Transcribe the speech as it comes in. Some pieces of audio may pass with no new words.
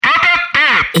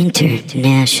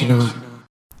International.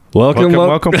 Welcome,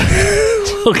 welcome,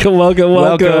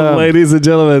 ladies and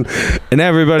gentlemen, and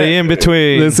everybody in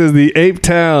between. This is the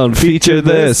APETOWN Feature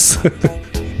This.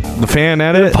 The Fan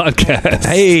Edit podcast.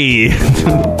 Hey.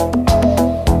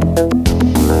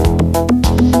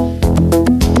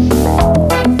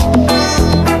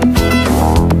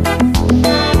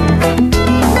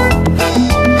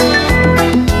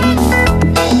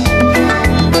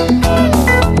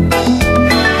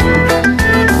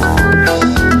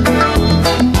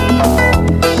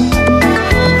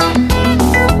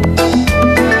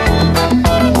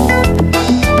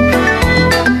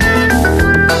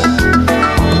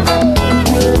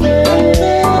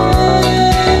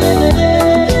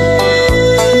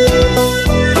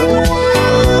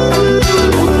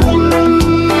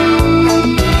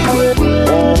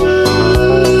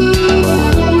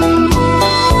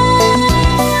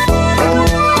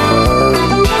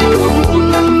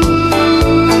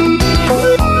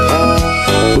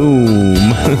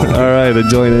 A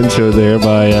joint intro there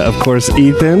by, of course,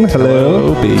 Ethan.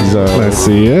 Hello. Beezo. Nice to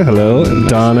see you. Hello.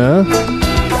 Donna.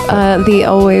 The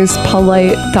always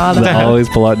polite Donna. The always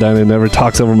polite Donna never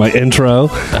talks over my intro.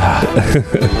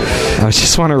 I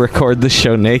just want to record the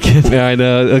show naked. Yeah, I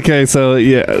know. Okay, so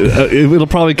yeah, it'll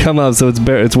probably come up, so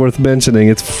it's worth mentioning.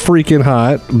 It's freaking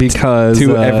hot because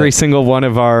to every single one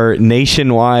of our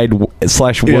nationwide /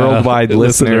 worldwide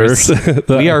listeners.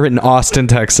 We are in Austin,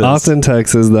 Texas. Austin,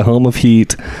 Texas, the home of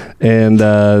heat, and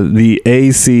the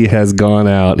AC has gone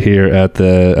out here at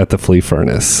the flea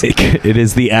furnace. It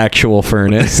is the actual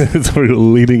furnace. We're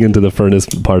leading into the furnace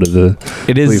part of the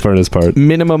flea furnace part.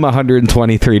 Minimum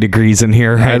 123 degrees in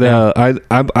here right now.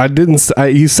 I didn't.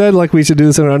 You said like we should do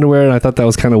this in our underwear, and I thought that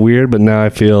was kind of weird. But now I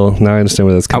understand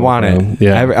where that's coming from. I want it.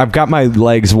 Yeah, I've got my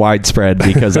legs widespread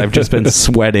because I've just been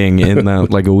sweating in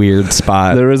like a weird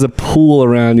spot. There is a pool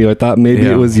around you. I thought maybe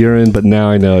it was urine, but now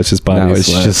I know it's just body sweat.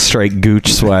 It's just straight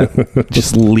gooch sweat,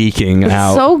 just leaking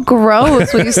out. So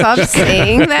gross. Will you stop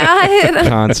saying that?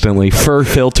 Constantly fur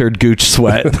filtered gooch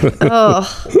sweat. Oh.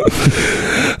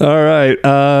 All right.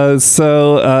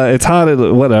 So it's hot.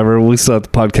 Whatever. We still have the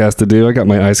podcast to do. I got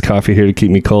my iced coffee here to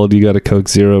keep me cold. You got a Coke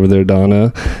Zero over there,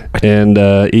 Donna, and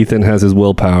Ethan has his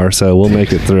willpower, so we'll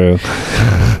make it through.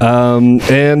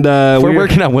 If we're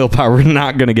working on willpower, we're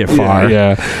not going to get far.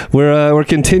 Yeah. We're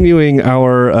continuing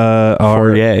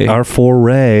our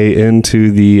foray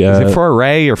into the. Is it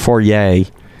foray or foray?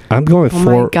 I'm going with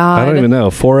my God. I don't even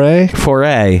know. Foray.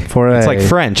 It's like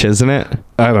French, isn't it?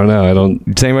 I don't know.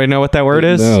 Does anybody know what that word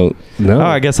is? No. Oh,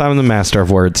 I guess I'm the master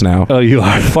of words now. Oh, you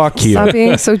are. Fuck you. Stop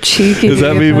being so cheeky. Does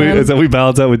that mean we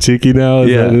balance out with cheeky now?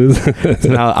 So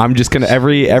now I'm just gonna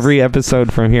every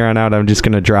episode from here on out, I'm just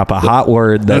gonna drop a hot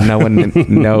word that no one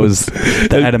knows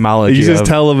the etymology. You just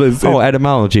tell them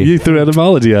etymology. You threw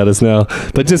etymology at us now,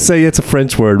 but just say it's a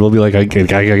French word. We'll be like, I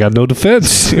got no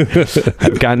defense.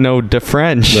 I've got no de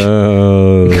French.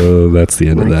 Oh, that's the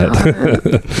end of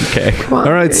that. Okay.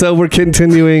 All right, so we're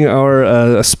continuing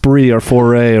our spree or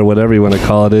foray or whatever you want to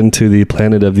call it into the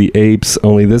Planet of the Apes,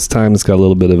 only this time it's got a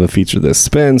little bit of a feature this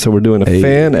spin, so we're doing a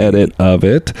fan edit of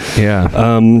it. Yeah.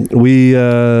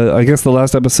 I guess the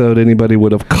last episode anybody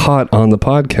would have caught on the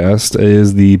podcast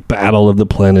is the Battle of the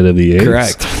Planet of the Apes.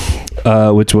 Correct.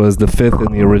 Which was the 5th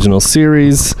in the original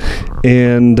series.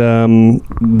 And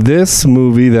this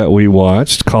movie that we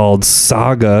watched called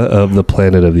Saga of the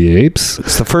Planet of the Apes.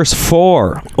 It's the first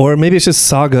 4. Or maybe it's just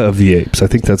Saga of the Apes. I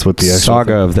think that's what the actual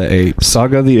Saga of the Apes.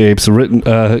 Saga of the Apes, written,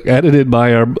 edited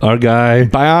by our guy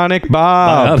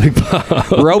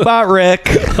BionicBob. Robot Rick.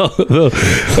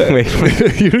 Wait,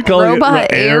 you were calling Robot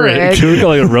it Eric. You were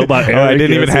calling it Robot Eric. Oh, I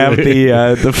didn't even have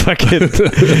the fucking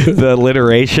the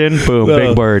alliteration. Boom,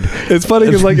 big word. It's funny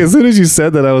because like as soon as you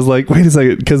said that, I was like, wait a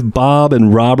second, because Bob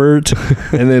and Robert,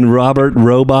 and then Robot,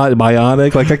 Robot,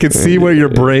 Bionic. Like I could see where your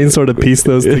brain sort of pieced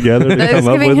those together to That's come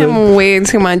up with giving him way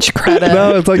too much credit.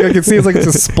 No, it's like I can see it's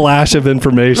a splash of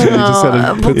information. You just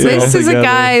gotta put it all this is together. A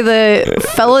guy that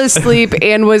fell asleep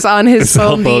and was on his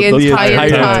phone the entire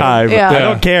time. Yeah.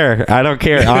 I don't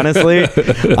care. Honestly,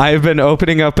 I've been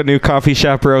opening up a new coffee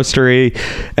shop roastery,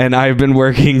 and I've been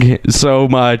working so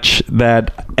much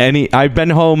that I've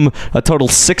been home a total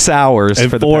 6 hours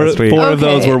and for the past week. Four of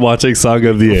those were watching Saga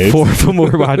of the Apes. 4 of them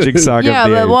were watching Saga of the Apes. Yeah,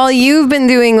 but while you've been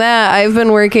doing that, I've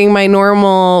been working my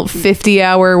normal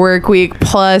 50-hour work week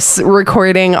plus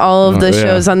recording all of the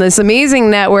shows on this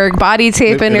amazing network, Body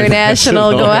Tape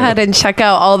International. Go ahead and check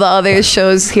out all the other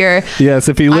shows here. Yes,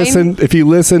 if you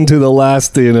listen to the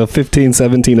last 15,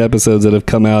 17 episodes that have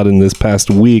come out in this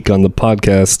past week on the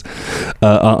podcast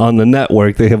on the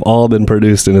network, they have all been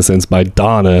produced in a sense by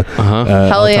Donna.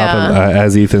 Hell yeah.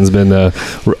 as Ethan's been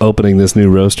opening this new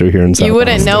roaster here in South You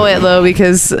wouldn't know it though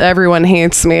because everyone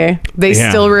hates me. They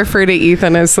still refer to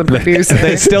Ethan as the producer.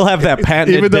 They still have that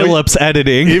patented Phillips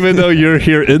editing. Even though you're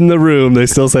here in the room, they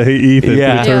still say, "Hey, Ethan,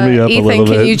 can you turn me up Ethan, a little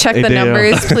bit?" Ethan, can you check the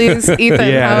numbers, please?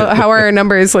 Ethan, how are our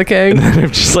numbers looking?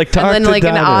 I'm just like, talk and then to like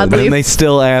Donna. an oddly and they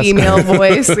still ask female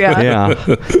voice. Yeah.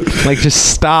 Like,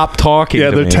 just stop talking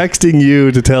to they're me. texting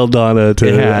you to tell Donna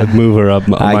to move her up.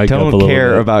 I don't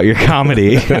care about your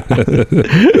comedy.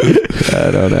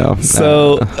 I don't know.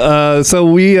 So the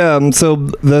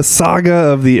Saga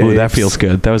of the Apes. That feels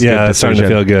good. That was good. It's starting to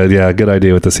feel good. Yeah, good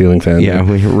idea with the ceiling fan. Yeah,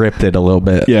 we ripped it a little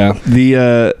bit. Yeah,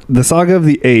 the Saga of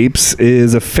the Apes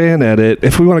is a fan edit,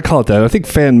 if we want to call it that. I think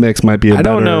fan mix might be a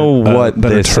better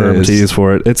this term is. to use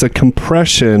for it. It's a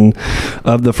compression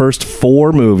of the first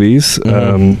 4 movies.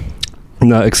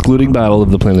 Not excluding Battle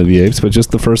of the Planet of the Apes, but just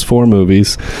the first 4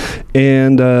 movies.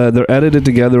 And they're edited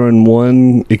together in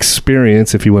one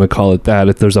experience, if you want to call it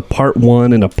that. There's a part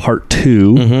 1 and a part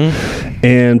 2.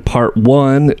 And part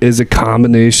 1 is a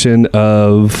combination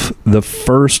of the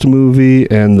first movie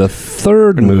and the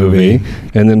third movie.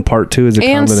 And then part 2 is a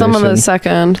combination. And some of the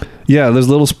second. Yeah, there's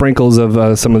little sprinkles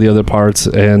of some of the other parts,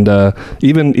 and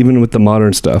even with the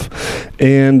modern stuff.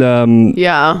 And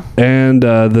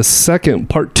the second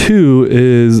part 2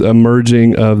 is a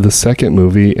merging of the second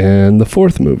movie and the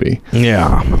fourth movie.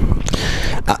 Yeah.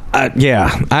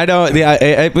 I don't. Yeah,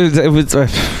 it was.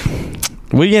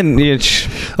 We can.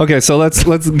 Okay, so let's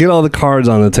get all the cards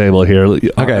on the table here.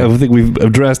 Okay, I think we've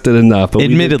addressed it enough. But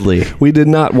admittedly, we did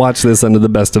not watch this under the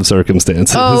best of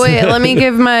circumstances. Oh wait, let me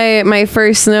give my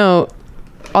first note.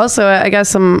 Also, I got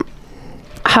some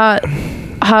hot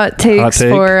takes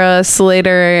for us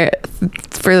later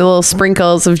for the little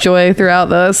sprinkles of joy throughout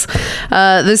this.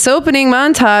 This opening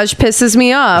montage pisses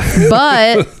me off,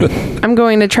 but I'm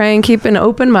going to try and keep an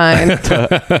open mind.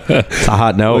 It's a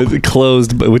hot note.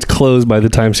 Which closed by the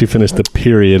time she finished the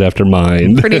period after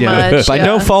mine. Pretty much. By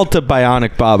no fault of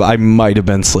BionicBob, I might have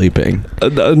been sleeping.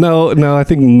 No, I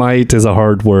think might is a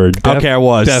hard word. Okay, I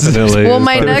was. Definitely. Well,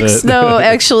 my next note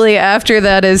actually after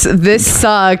that is "this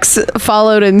sucks,"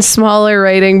 followed in smaller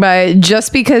writing by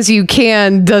 "just because you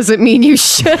can doesn't mean you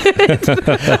should."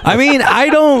 I mean, I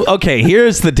don't. Okay,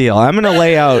 here's the deal. I'm gonna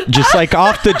lay out just like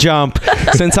off the jump,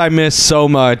 since I missed so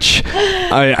much.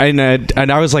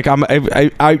 I was like,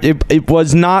 it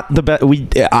was not the best.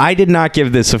 I did not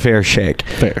give this a fair shake.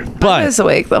 Fair, but I was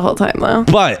awake the whole time though.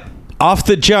 But off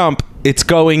the jump, it's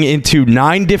going into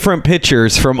 9 different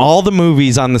pictures from all the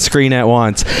movies on the screen at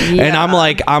once. Yeah. And I'm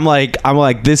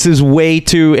like, this is way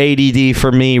too ADD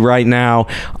for me right now.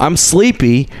 I'm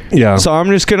sleepy. Yeah. So I'm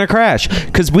just going to crash.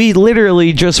 Because we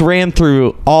literally just ran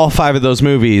through all 5 of those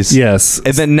movies. Yes.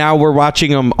 And then now we're watching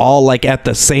them all like at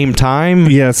the same time.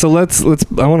 Yeah. So let's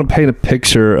I want to paint a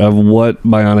picture of what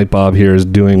BionicBob here is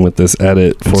doing with this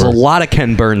edit. There's a lot of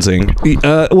Ken Burnsing.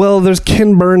 Well, there's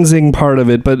Ken Burnsing part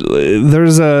of it, but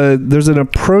there's an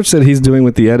approach that he's doing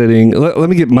with the editing. Let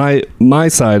me get my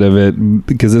side of it,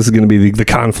 because this is going to be the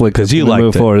conflict as you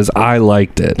move forward. Is I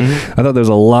liked it. I thought there's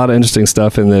a lot of interesting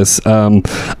stuff in this.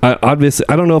 Obviously,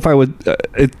 I don't know if I would.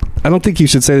 I don't think you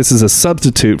should say this is a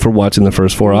substitute for watching the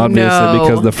first 4. Obviously,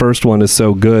 because the first one is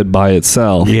so good by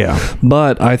itself. Yeah.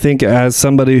 But I think as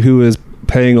somebody who is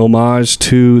paying homage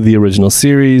to the original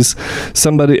series,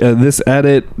 this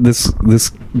edit,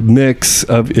 this mix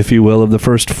of, if you will, of the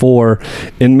first 4,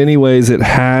 in many ways it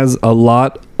has a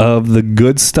lot of the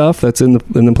good stuff that's in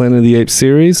the Planet of the Apes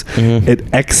series.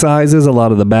 It excises a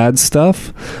lot of the bad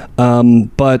stuff,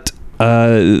 but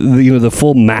the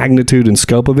full magnitude and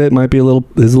scope of it might be a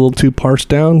little too parsed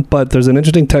down. But there's an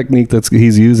interesting technique that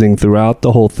he's using throughout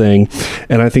the whole thing,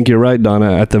 and I think you're right,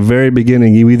 Donna. At the very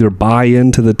beginning, you either buy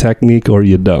into the technique or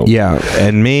you don't. Yeah,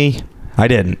 and I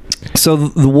didn't. So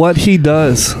what he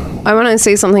does, I want to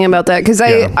say something about that, because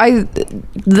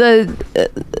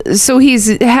so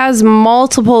has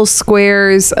multiple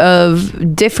squares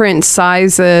of different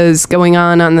sizes going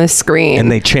on the screen,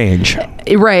 and they change,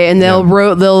 right? And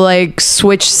they'll like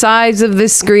switch sides of the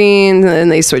screen,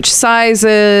 and they switch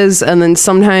sizes, and then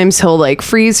sometimes he'll like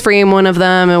freeze frame one of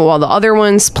them, and while the other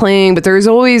one's playing, but there's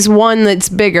always one that's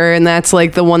bigger, and that's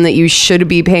like the one that you should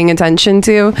be paying attention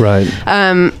to, right?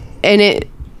 And it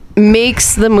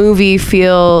makes the movie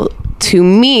feel, to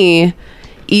me,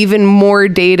 even more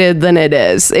dated than it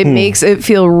is. It makes it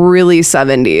feel really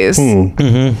 70s.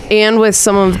 And with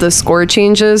some of the score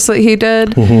changes that he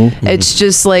did, it's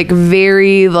just like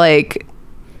very like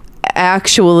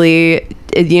actually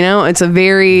it's a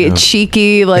very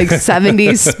cheeky, like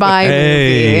 70s spy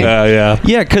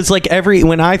movie. Yeah, because like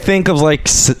when I think of like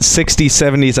 60s,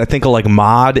 70s, I think of like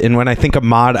mod, and when I think of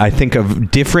mod, I think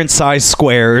of different size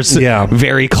squares,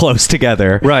 very close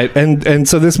together. Right, and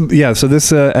so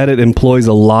this edit employs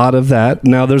a lot of that.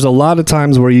 Now, there's a lot of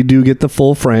times where you do get the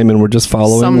full frame, and we're just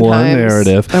following one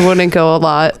narrative. I wouldn't go a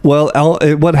lot. Well,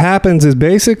 what happens is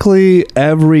basically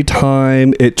every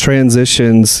time it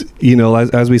transitions,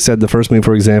 as we said, the first movie,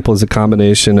 for example, is a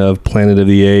combination of Planet of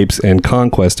the Apes and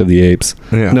Conquest of the Apes.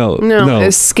 Yeah. No,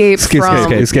 Escape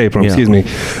from. Excuse me.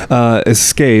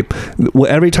 Escape.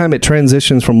 Every time it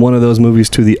transitions from one of those movies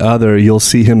to the other, you'll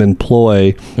see him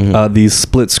employ these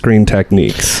split screen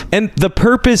techniques. And the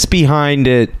purpose behind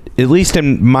it, at least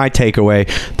in my takeaway,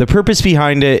 the purpose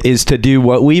behind it is to do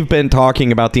what we've been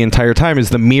talking about the entire time, is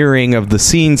the mirroring of the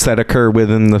scenes that occur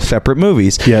within the separate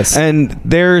movies. Yes. And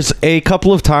there's a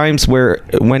couple of times where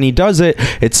when he does it,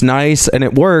 it's nice and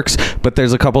it works, but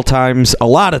there's a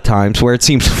lot of times where it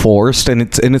seems forced and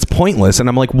it's pointless. And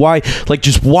I'm like, why? Like,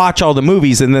 just watch all the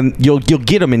movies and then you'll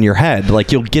get them in your head.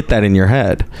 Like, you'll get that in your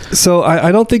head. So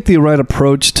I don't think the right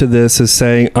approach to this is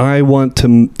saying, I want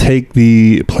to take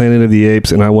the Planet of the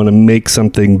Apes and I want to make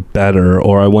something better,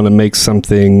 or I want to make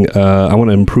something I want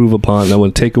to improve upon, and I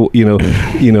want to take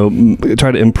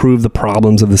try to improve the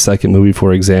problems of the second movie,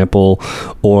 for example,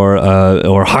 or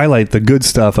highlight the good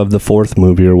stuff of the fourth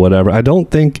movie or whatever. I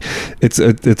don't think it's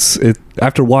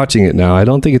after watching it now, I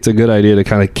don't think it's a good idea to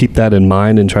kind of keep that in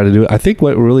mind and try to do it. I think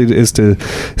what really is to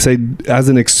say, as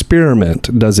an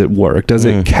experiment, does it work? Does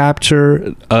it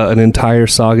capture an entire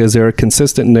saga? Is there a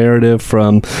consistent narrative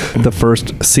from the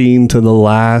first scene to the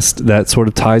last that sort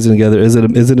of ties it together? Is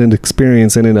it an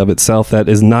experience in and of itself that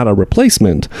is not a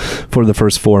replacement for the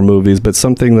first four movies, but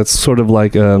something that's sort of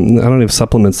like, I don't know if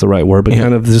supplement's the right word, but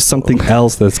kind of just something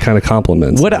else that's kind of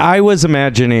complements? What I was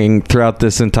imagining throughout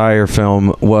this entire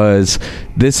film was,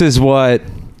 this is what,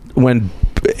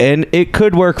 and it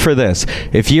could work for this.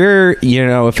 If you're,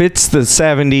 if it's the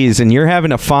 70s and you're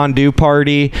having a fondue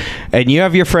party and you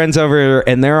have your friends over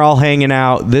and they're all hanging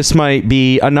out, this might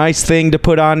be a nice thing to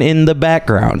put on in the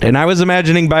background. And I was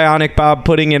imagining BionicBob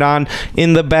putting it on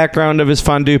in the background of his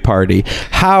fondue party.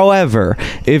 However,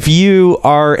 if you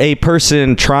are a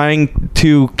person trying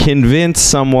to convince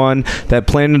someone that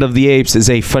Planet of the Apes is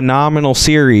a phenomenal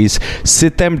series,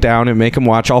 sit them down and make them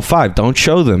watch all 5. Don't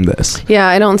show them this. Yeah,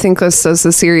 I don't think this does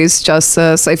the series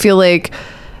justice. I feel like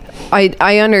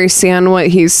I understand what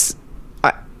he's...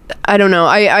 I don't know.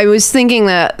 I was thinking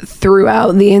that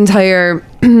throughout the entire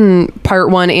part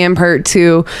 1 and part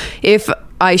 2, if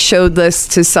I showed this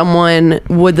to someone,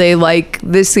 would they like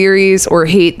this series or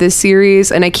hate this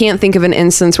series? And I can't think of an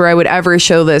instance where I would ever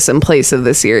show this in place of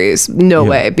the series. No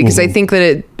way. Because I think that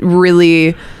it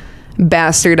really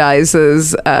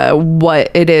bastardizes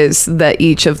what it is that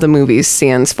each of the movies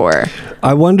stands for.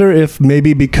 I wonder if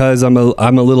maybe because I'm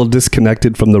a little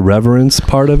disconnected from the reverence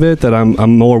part of it, that I'm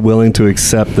more willing to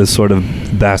accept this sort of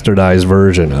bastardized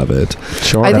version of it.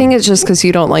 Sure. I think it's just because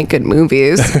you don't like good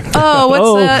movies. Oh,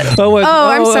 what's that?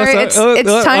 I'm sorry.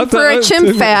 It's time for a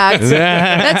chimp fact.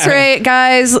 That's right,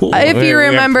 guys. If you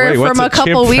remember from a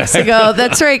couple weeks ago,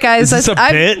 that's right, guys.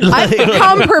 I've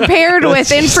come prepared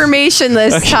with information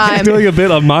this time. Doing a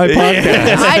bit on my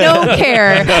podcast. I don't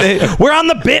care. We're on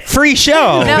the bit-free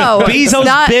show. No,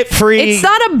 Beezo's bit-free. It's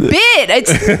not a bit.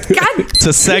 It's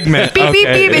a segment. Beep, beep,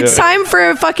 beep. It's time for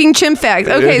a fucking chimp fact.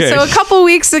 Okay, so a couple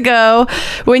weeks ago,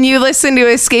 when you listened to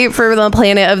Escape from the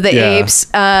Planet of the Apes,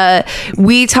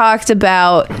 we talked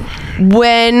about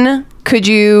when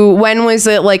was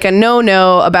it like a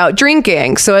no about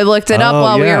drinking? So I looked it up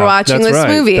while we were watching this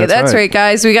movie. That's right,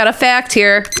 guys. We got a fact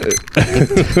here.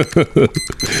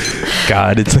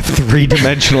 God, it's a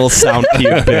 3-dimensional sound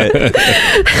cue bit.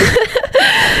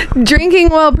 Drinking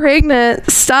while pregnant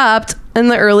stopped in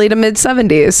the early to mid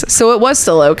 70s. So it was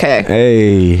still okay.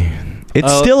 Hey,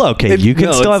 it's still okay. You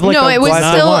can still have like it was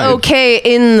still okay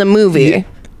in the movie.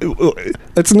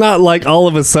 It's not like all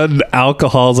of a sudden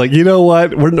alcohol's like, you know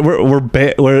what, we're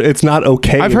it's not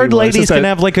okay. I've heard ladies can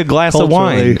have like a glass of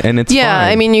wine and it's fine.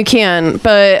 I mean, you can,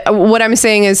 but what I'm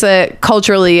saying is that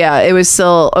culturally, it was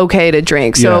still okay to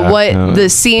drink. So the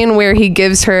scene where he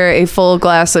gives her a full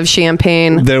glass of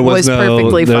champagne was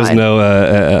perfectly fine. There's no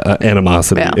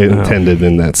animosity intended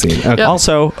in that scene. Okay.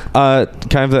 Also, can I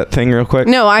have that thing real quick?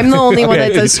 No, I'm the only one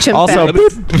that does chimp fact. Also,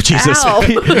 Jesus.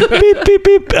 Beep, beep,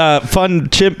 beep. Fun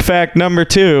chimp fact number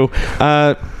 2.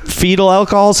 Fetal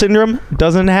alcohol syndrome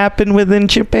doesn't happen within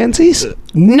chimpanzees.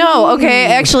 No, okay.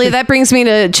 Actually, that brings me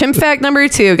to chimp fact number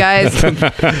 2, guys.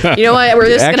 You know what? We're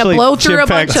just going to blow through a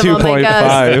bunch of them, I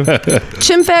guess.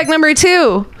 Chimp fact number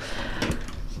 2.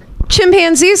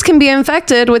 chimpanzees can be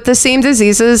infected with the same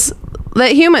diseases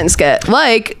that humans get,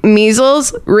 like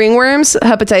measles, ringworms,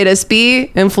 hepatitis B,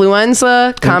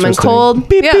 influenza, common cold.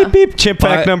 Beep, beep, beep. Chimp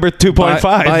fact number 2.5.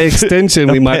 By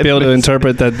extension, we might be able to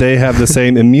interpret that they have the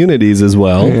same immunities as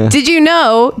well. Yeah. Did you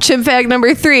know, chimp fact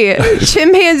number 3,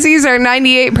 chimpanzees are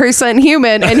 98%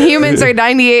 human and humans are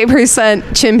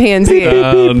 98% chimpanzee.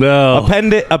 Oh, no.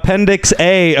 Appendix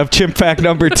A of chimp fact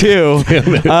number 2.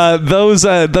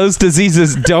 Those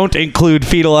diseases don't include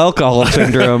fetal alcohol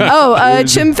syndrome.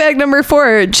 Chimp fact number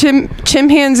 4,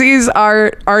 chimpanzees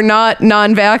are not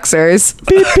non-vaxxers.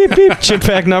 Beep, beep, beep. Chimp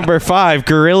fact number 5,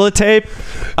 gorilla tape,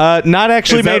 not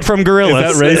actually made from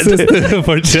gorillas. Is that racist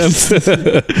for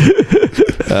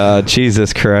chimps?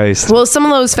 Jesus Christ. Well, some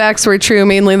of those facts were true,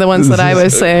 mainly the ones that I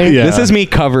was saying. Yeah. This is me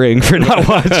covering for not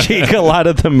watching a lot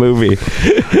of the movie.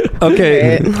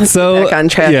 Okay, Right, let's so get back on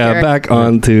track here. back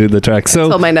onto the track. So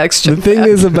Until my next the chimp thing fact.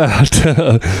 is about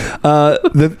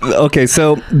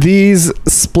so the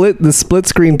split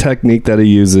screen technique that he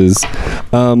uses.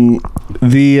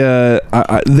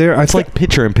 It's like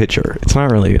picture in picture. It's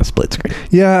not really a split screen.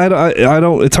 Yeah, I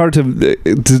don't. It's hard to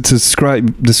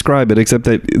describe it, except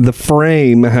that the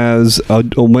frame has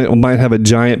might have a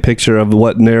giant picture of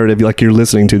what narrative, like you're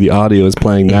listening to. The audio is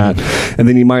playing that, and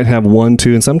then you might have 1,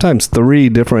 2, and sometimes 3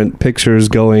 different pictures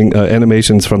going,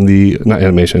 animations from not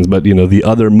animations, but the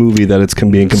other movie that it's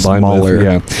being combined Smaller. with.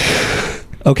 Yeah.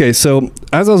 Okay, so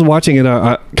as I was watching it,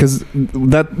 because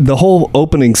the whole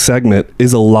opening segment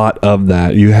is a lot of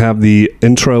that. You have the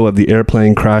intro of the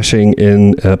airplane crashing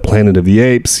in Planet of the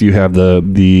Apes. You have the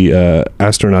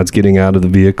astronauts getting out of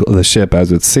the ship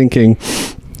as it's sinking.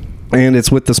 And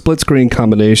it's with the split screen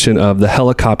combination of the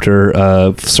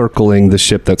helicopter circling the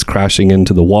ship that's crashing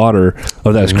into the water,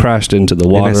 or that's crashed into the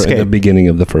water at the beginning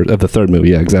of the third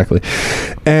movie. Yeah, exactly.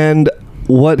 And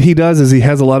what he does is he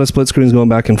has a lot of split screens going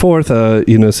back and forth, so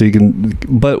you can.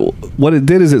 But what it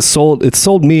did is it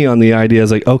sold me on the idea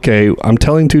as like, okay, I'm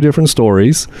telling 2 different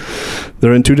stories.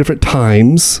 They're in 2 different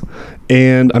times.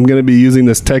 And I'm going to be using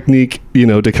this technique,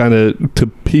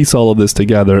 to piece all of this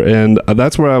together. And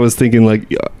that's where I was thinking, like,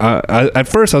 at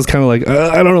first I was kind of like,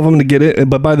 I don't know if I'm going to get it.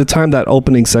 But by the time that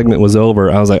opening segment was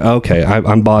over, I was like, okay,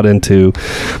 I'm bought into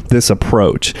this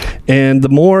approach. And the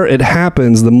more it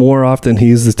happens, the more often he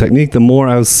uses this technique, the more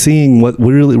I was seeing what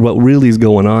really is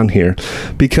going on here.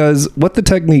 Because what the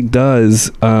technique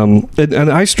does, and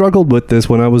I struggled with this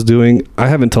when I was doing, I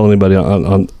haven't told anybody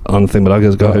on the thing, but I'll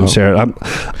just go ahead and share it.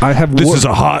 This is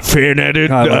a hot fan-edit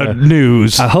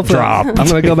news drop. I'm going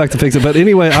to go back to fix it. But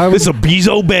anyway, this is a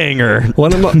Beezo banger.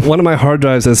 One of my hard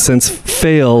drives has since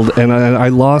failed, and I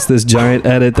lost this giant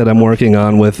edit that I'm working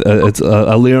on with. It's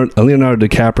a Leonardo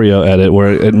DiCaprio edit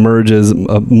where it merges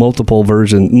multiple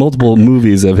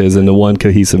movies of his into one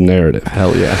cohesive narrative.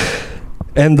 Hell yeah.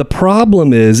 And the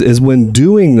problem is when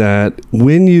doing that,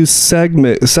 when you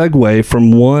segue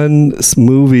from one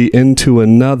movie into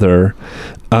another,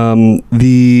 when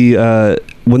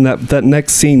that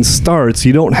next scene starts,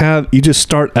 you just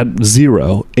start at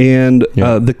 0, and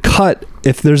the cut,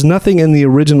 if there's nothing in the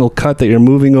original cut that you're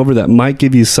moving over that might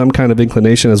give you some kind of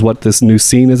inclination as what this new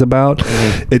scene is about,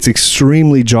 it's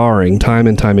extremely jarring time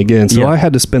and time again. So I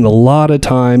had to spend a lot of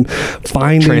time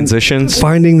finding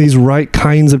these right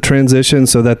kinds of transitions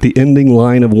so that the ending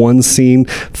line of one scene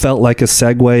felt like a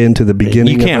segue into the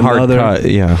beginning of another. Hard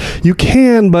cut, yeah. You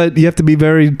can, but you have to be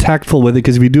very tactful with it,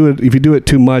 because if you do it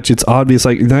too much, it's obvious.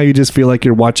 Like now you just feel like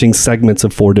you're watching segments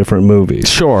of 4 different movies.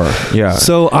 Sure, yeah.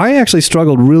 So I actually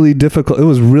struggled it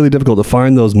was really difficult to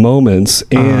find those moments.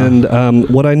 And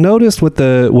what I noticed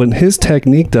when his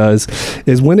technique does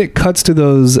is when it cuts to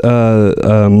those,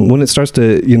 when it starts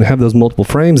to have those multiple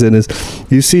frames in, is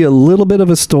you see a little bit of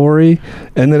a story,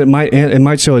 and then it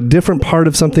might show a different part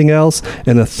of something else,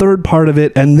 and a third part of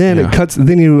it, and then it cuts.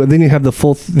 Then you have the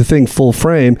thing full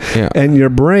frame, and your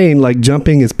brain, like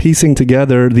jumping, is piecing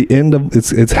together the end of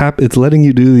it's letting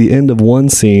you do the end of one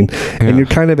scene, and you're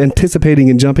kind of anticipating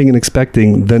and jumping and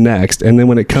expecting the next. And then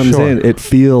when it comes in, it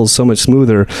feels so much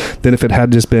smoother than if it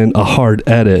had just been a hard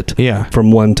edit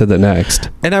from one to the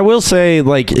next. And I will say,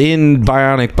 like, in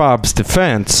BionicBob's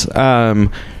defense,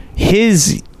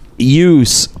 his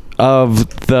use of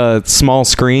the small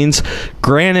screens,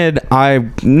 granted,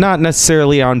 I'm not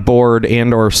necessarily on board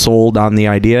and or sold on the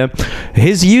idea.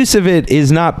 His use of it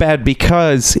is not bad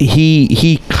because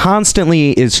he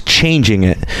constantly is changing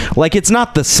it. Like, it's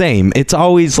not the same. It's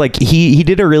always like he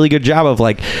did a really good job of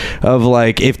like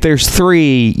if there's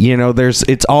 3,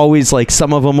 it's always like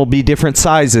some of them will be different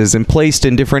sizes and placed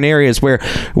in different areas where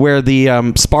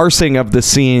the sparsing of the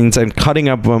scenes and cutting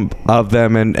of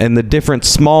them and the different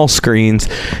small screens,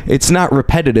 it's not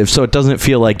repetitive repetitive, so it doesn't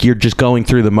feel like you're just going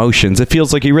through the motions. It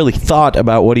feels like he really thought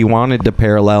about what he wanted to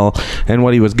parallel and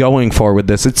what he was going for with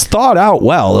this. It's thought out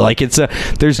well. Like,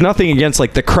 there's nothing against,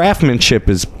 like, the craftsmanship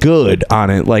is good on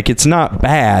it. Like, it's not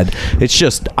bad. It's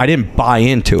just I didn't buy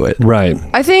into it. Right.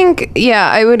 I think, yeah,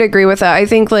 I would agree with that. I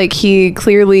think, like, he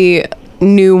clearly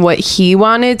knew what he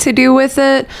wanted to do with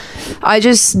it. I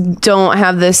just don't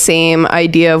have the same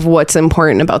idea of what's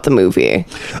important about the movie.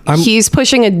 He's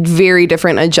pushing a very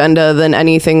different agenda than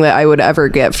anything that I would ever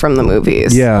get from the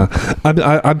movies. Yeah.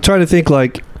 I'm trying to think,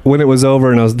 like, when it was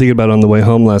over, and I was thinking about it on the way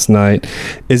home last night,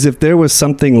 is if there was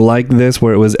something like this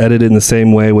where it was edited in the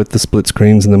same way with the split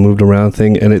screens and the moved around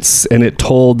thing, and it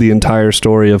told the entire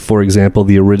story of, for example,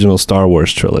 the original Star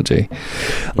Wars trilogy,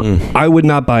 I would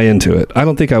not buy into it. I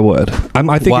don't think I would. I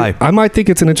might think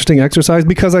it's an interesting exercise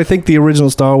because I think the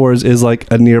original Star Wars is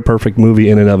like a near perfect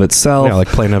movie in and of itself. Yeah, like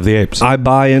Planet of the Apes. I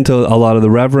buy into a lot of the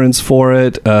reverence for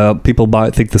it. People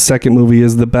think the second movie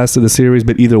is the best of the series,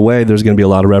 but either way, there's going to be a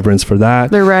lot of reverence for that.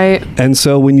 They're right. And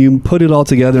so when you put it all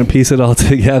together and piece it all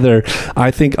together,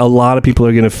 I think a lot of people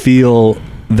are going to feel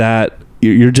that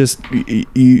you're just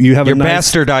you have you're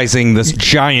bastardizing this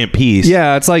giant piece.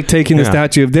 Yeah, it's like taking the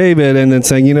statue of David and then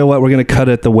saying, you know what, we're going to cut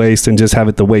at the waist and just have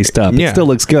it the waist up. It still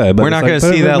looks good, but we're not going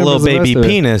to see that little baby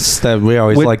penis that we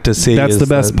always like to see. That's the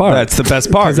best part. That's the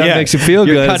best part. That makes you feel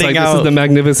good. It's like, this is the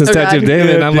magnificent statue of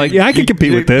David, and I'm like, yeah, I can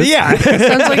compete with this. Yeah.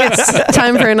 Sounds like it's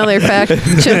time for another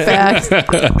chimp fact.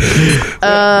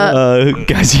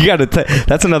 Guys, you got to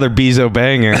that's another Beezo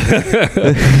banger.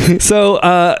 so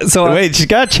wait, she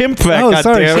got chimp fact. Oh,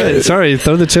 sorry,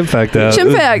 throw the chimp fact out.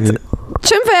 Chimp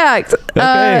fact.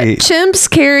 Okay. Chimps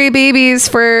carry babies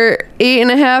for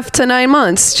 8.5 to 9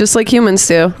 months, just like humans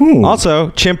do.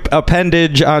 Also, chimp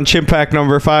appendage on chimp fact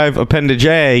number 5, appendage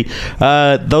A.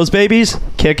 Those babies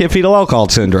can't get fetal alcohol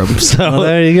syndrome. So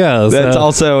there you go. That's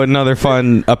also another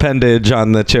fun appendage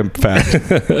on the chimp fact.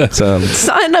 So it's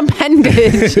not an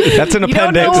appendage. That's an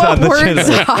appendix on the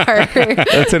chimp.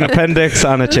 That's an appendix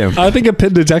on a chimp. I think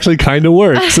appendage actually kind of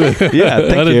works. Yeah,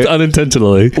 thank you.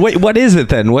 Unintentionally. Wait, what is it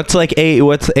then? What's like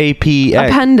what's APA?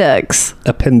 Appendix.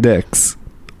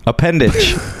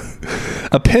 Appendage.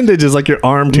 Appendage is like your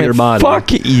arm to your body.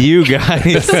 Fuck you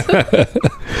guys.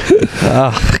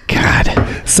 Oh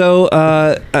God. So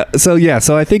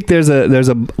I think there's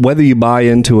a whether you buy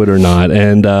into it or not,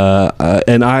 and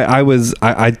I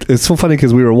it's so funny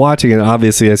because we were watching and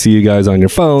obviously I see you guys on your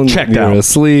phone, you're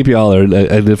asleep, y'all are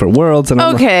at different worlds, and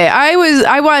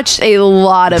I watched a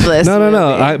lot of this.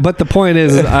 No. But the point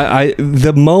is,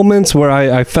 the moments where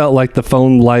I felt like the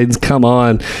phone lights come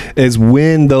on is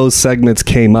when those segments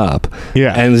came up.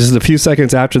 Yeah. And just a few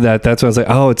seconds after that, that's when I was like,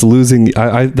 oh, it's losing.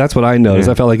 That's what I noticed.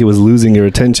 I felt like it was losing your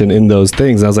attention in those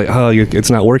things. And I was like, oh,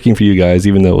 it's not working for you guys,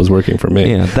 even though it was working for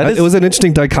me. Yeah, it was an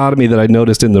interesting dichotomy that I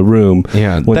noticed in the room.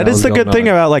 Yeah, that is the good thing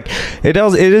about, like, it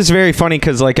is very funny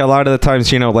because, like, a lot of the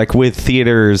times, you know, like with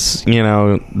theaters, you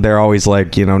know, they're always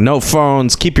like, you know, no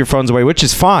phones, keep your phones away, which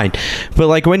is fine. But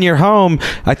like when you're home,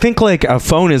 I think like a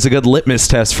phone is a good litmus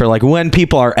test for like when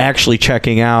people are actually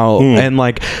checking out and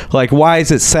like why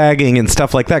is it sagging and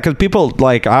stuff like that, because people,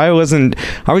 like, I was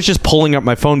just pulling up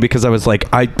my phone because I was like,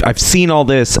 I've seen all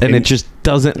this and it just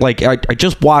doesn't, like, I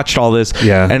just watched all this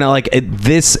and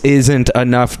this isn't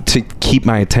enough to keep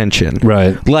my attention,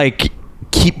 right? Like,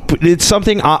 it's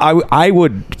something I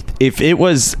would, if it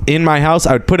was in my house,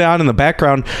 I would put it on in the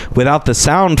background without the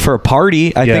sound for a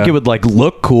party. I think it would like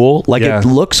look cool. Like it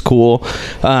looks cool.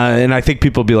 And I think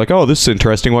people would be like, oh, this is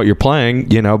interesting what you're playing,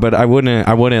 you know, but I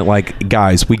wouldn't like,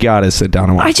 guys, we got to sit down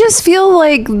and watch. I just feel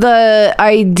like the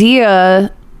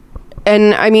idea,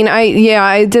 and I mean,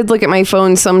 I did look at my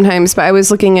phone sometimes, but I was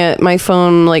looking at my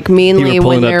phone like mainly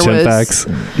when there was,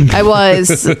 I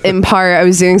was in part, I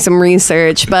was doing some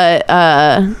research, but,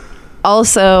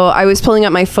 also, I was pulling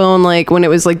up my phone like when it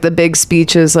was like the big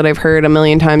speeches that I've heard a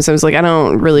million times. I was like, I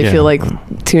don't really feel like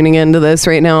tuning into this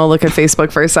right now. I'll look at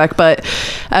Facebook for a sec. But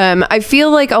I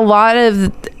feel like a lot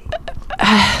of,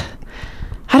 I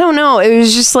don't know. It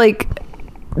was just like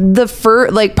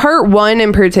like part one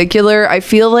in particular, I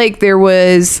feel like there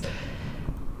was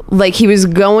like he was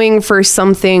going for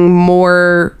something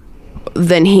more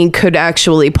than he could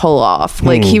actually pull off.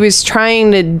 Like he was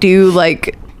trying to do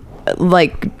like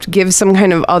give some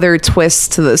kind of other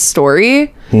twist to the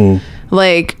story.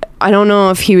 Like, I don't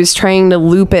know if he was trying to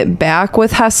loop it back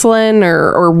with Heslin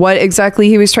or what exactly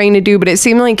he was trying to do, but it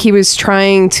seemed like he was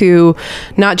trying to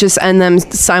not just end them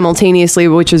simultaneously,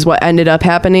 which is what ended up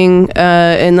happening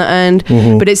in the end,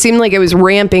 but it seemed like it was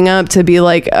ramping up to be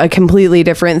like a completely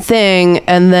different thing,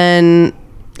 and then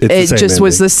it just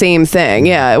was the same thing.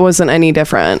 Yeah, it wasn't any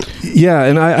different. Yeah,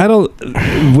 and I don't,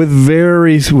 with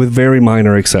very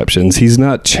minor exceptions, he's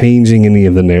not changing any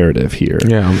of the narrative here.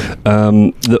 Yeah.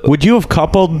 Would you have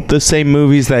coupled the same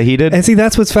movies that he did? And see,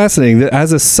 that's what's fascinating.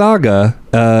 As a saga,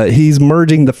 he's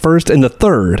merging the first and the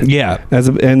third. Yeah.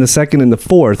 And the second and the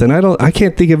fourth. And I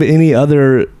can't think of any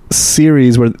other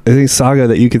series where any saga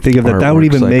that you could think of that would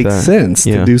even make sense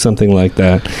to do something like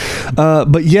that.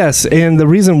 But yes, and the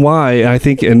reason why I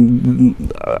think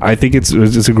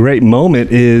it's a great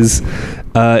moment is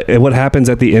what happens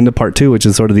at the end of part 2, which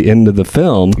is sort of the end of the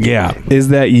film. Yeah, is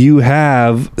that you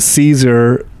have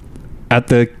Caesar at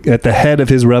the head of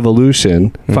his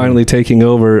revolution, finally taking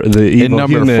over the evil in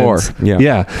number humans. 4.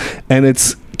 Yeah, and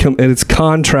it's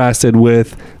contrasted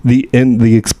with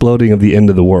the exploding of the end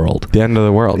of the world. The end of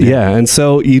the world. Yeah, and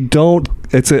so you don't.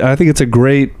 I think it's a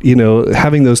great,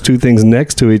 having those two things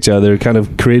next to each other, kind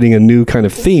of creating a new kind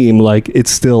of theme. Like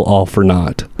it's still all for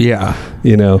naught. Yeah,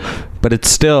 but it's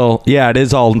still, it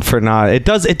is all for naught. It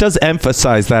does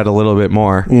emphasize that a little bit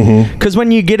more, because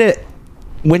when you get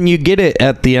it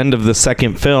at the end of the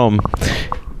second film,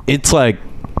 it's like,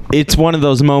 it's one of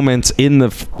those moments in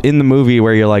the movie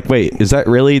where you're like, wait, is that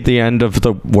really the end of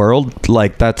the world?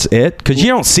 Like, that's it? Because you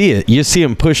don't see it. You see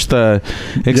him push the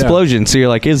explosion. So you're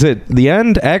like, is it the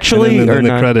end actually? And then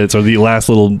the credits, or the last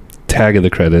little tag of the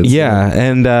credits. Yeah,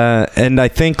 and I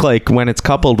think like when it's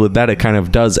coupled with that, it kind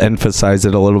of does emphasize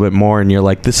it a little bit more. And you're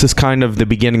like, this is kind of the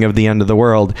beginning of the end of the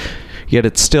world. Yet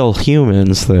it's still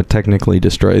humans that technically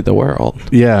destroyed the world.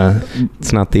 Yeah.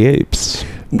 It's not the apes.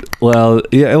 Well,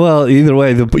 yeah. Well, either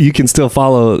way, you can still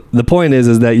follow. The point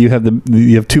is that you have a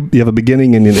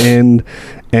beginning and an end,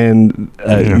 and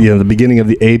the beginning of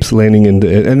the apes landing into,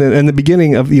 and the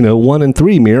beginning of 1 and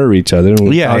 3 mirror each other. And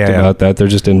we talked about that. They're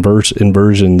just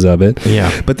inversions of it.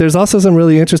 Yeah. But there's also some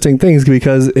really interesting things,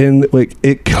 because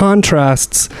it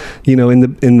contrasts.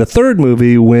 In the third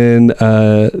movie, when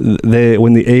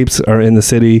the apes are in the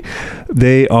city,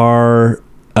 they are.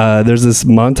 There's this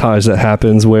montage that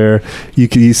happens where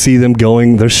you see them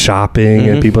going, they're shopping,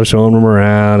 and people are showing them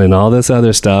around and all this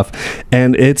other stuff,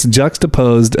 and it's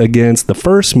juxtaposed against the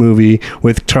first movie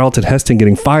with Charlton Heston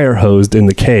getting fire hosed in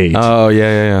the cage. Oh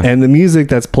yeah. And the music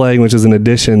that's playing, which is an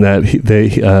addition that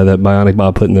that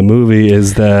BionicBob put in the movie,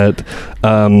 is that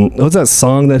what was that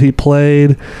song that he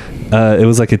played? It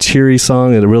was like a cheery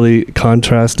song, and it really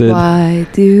contrasted. Why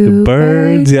do the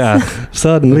birds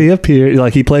suddenly appear?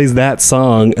 Like, he plays that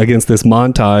song against this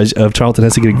montage of Charlton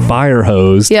Heston getting fire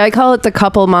hosed. Yeah, I call it the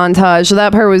couple montage.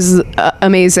 That part was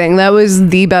amazing. That was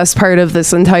the best part of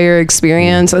this entire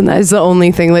experience, and that is the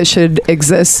only thing that should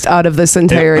exist out of this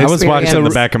entire experience. I was watching the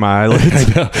back of my eyelids.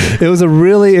 It was a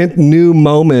really new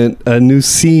moment, a new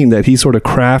scene that he sort of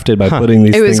crafted by putting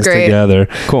these things together.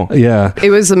 Cool. Yeah. It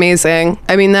was amazing.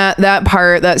 I mean, that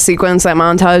part, that sequence, that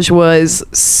montage was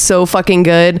so fucking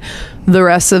good. The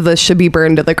rest of this should be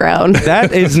burned to the ground.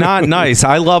 That is not nice.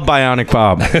 I love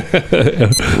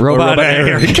BionicBob. Robot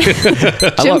Eric.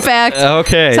 Chimp fact.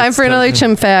 Okay. Time for another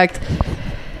chimp fact.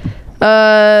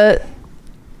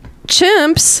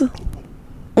 Chimps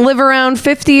live around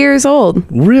 50 years old.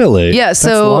 Really? Yeah, That's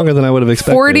so longer than I would have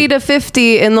expected. 40 to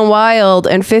 50 in the wild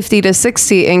and 50 to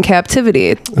 60 in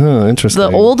captivity. Oh, interesting.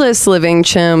 The oldest living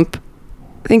chimp,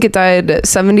 I think it died at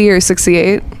 70 or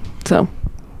 68. So.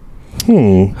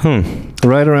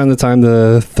 Right around the time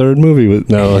the third movie was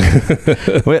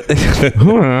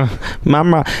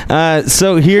Mama.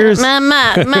 So here's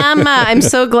Mama. I'm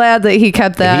so glad that he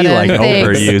kept that. He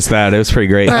overused that. It was pretty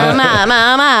great. Mama.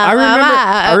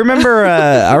 I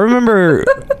remember.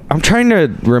 I'm trying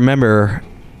to remember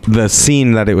the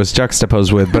scene that it was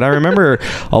juxtaposed with, but I remember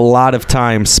a lot of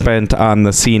time spent on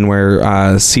the scene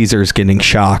where Caesar's getting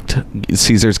shocked.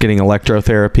 Caesar's getting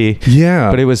electrotherapy. Yeah.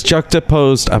 But it was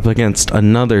juxtaposed up against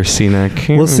another scene.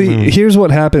 See, here's what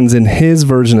happens in his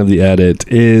version of the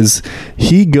edit is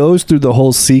he goes through the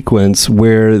whole sequence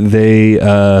where they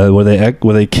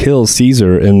kill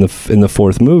Caesar in the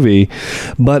fourth movie,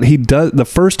 but he does, the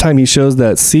first time he shows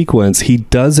that sequence, he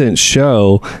doesn't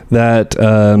show that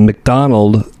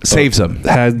McDonald saves him,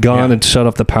 had gone and shut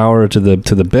off the power to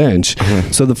the bench.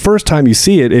 So the first time you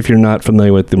see it, if you're not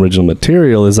familiar with the original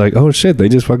material, is like, oh shit, they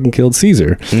just fucking killed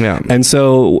Caesar. Yeah. And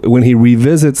so when he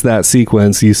revisits that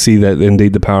sequence, you see that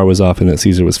indeed the power was off and that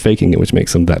Caesar was faking it, which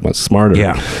makes him that much smarter.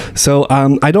 Yeah. So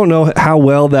I don't know how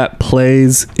well that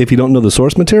plays if you don't know the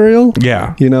source material.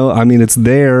 Yeah. I mean, it's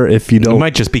there if you don't. It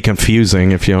might just be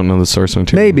confusing if you don't know the source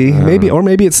material. Maybe, or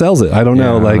maybe it sells it. I don't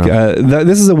know.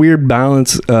 This is a weird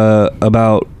balance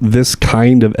about this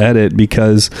kind of edit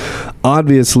because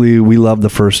obviously we love the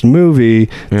first movie.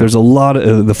 There's a lot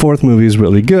of the fourth movie is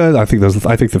really good. I think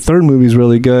the third movie is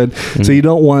really good. So you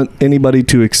don't want anybody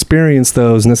to experience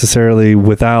those necessarily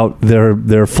without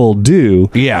their full due.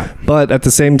 Yeah. But at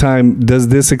the same time, do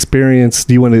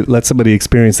you want to let somebody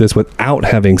experience this without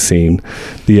having seen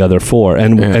the other four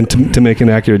and to make an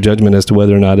accurate judgment as to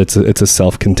whether or not it's a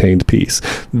self-contained piece?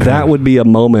 That would be a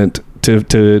moment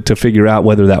to figure out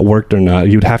whether that worked or not.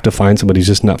 You'd have to find somebody who's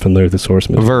just not familiar with the source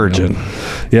material. Virgin.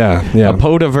 Yeah. A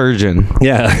POTA virgin.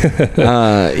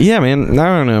 Yeah. Yeah, man.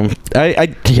 I don't know. I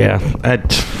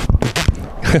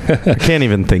can't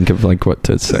even think of like what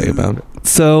to say about it.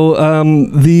 So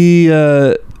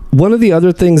one of the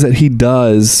other things that he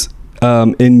does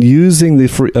in using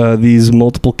these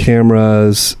multiple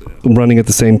cameras running at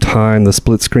the same time, the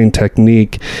split screen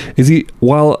technique, is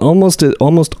while almost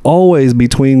always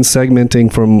between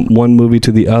segmenting from one movie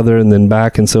to the other and then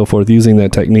back and so forth using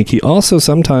that technique, he also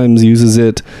sometimes uses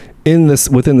it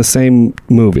within the same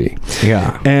movie.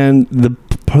 Yeah. And the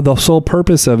sole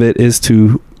purpose of it is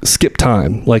to skip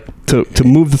time, like to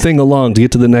move the thing along to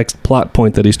get to the next plot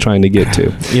point that he's trying to get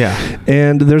to. Yeah.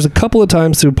 And there's a couple of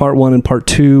times through part 1 and part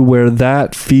 2 where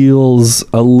that feels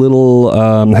a little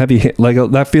heavy, like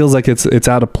that feels like it's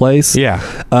out of place. Yeah.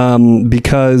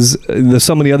 Because there's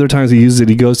so many other times he uses it,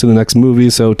 he goes to the next movie,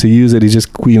 so to use it, he's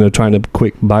just trying to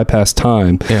quick bypass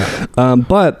time. Yeah.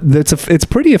 But it's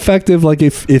pretty effective. Like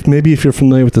if you're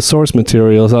familiar with the source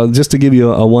material, so just to give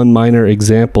you a one minor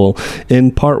example,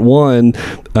 in part 1,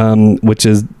 which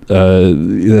is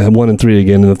 1 and 3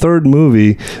 again. In the third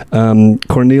movie,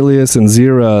 Cornelius and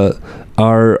Zira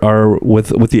are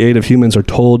with the aid of humans are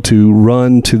told to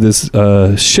run to this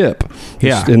ship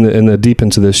in the deep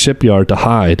into this shipyard to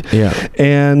hide. Yeah.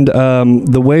 And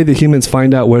the way the humans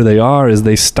find out where they are is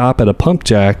they stop at a pump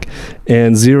jack,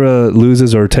 and Zira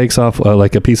loses or takes off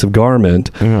like a piece of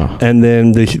garment. Yeah. And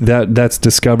then that's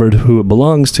discovered who it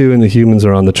belongs to, and the humans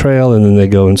are on the trail, and then they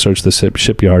go and search the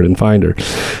shipyard and find her.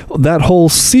 That whole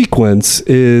sequence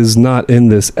is not in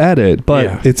this edit,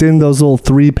 but it's in those little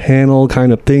 3-panel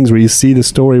kind of things where you see the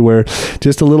story, where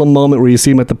just a little moment where you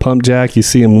see him at the pump jack, you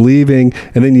see him leaving,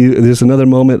 and then there's another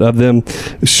moment of them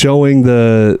showing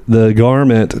the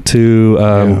garment to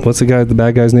what's the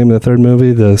bad guy's name in the third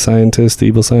movie, the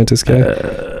evil scientist guy,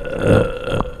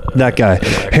 that guy,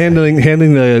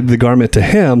 handing the garment to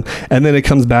him, and then it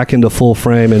comes back into full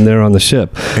frame and they're on the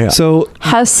ship. So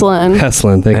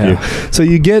Heslin, thank you. So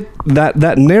you get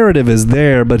that narrative is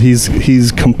there, but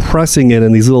he's compressing it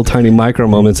in these little tiny micro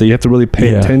moments that you have to really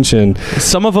pay attention.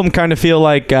 Some of them kind of feel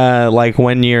like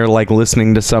when you're like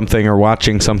listening to something or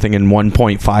watching something in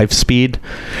 1.5 speed,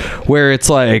 where it's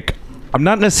like, I'm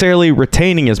not necessarily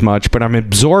retaining as much, but I'm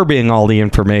absorbing all the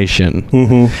information.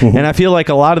 And I feel like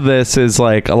a lot of this is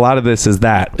like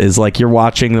you're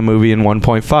watching the movie in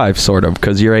 1.5 sort of,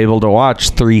 because you're able to watch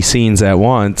 3 scenes at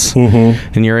once,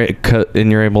 and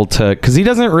you're able to, because he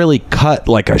doesn't really cut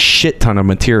like a shit ton of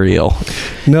material.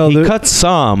 No, he cuts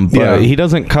some, but he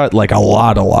doesn't cut like a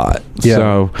lot. Yeah.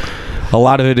 So a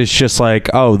lot of it is just like,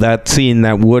 oh, that scene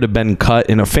that would have been cut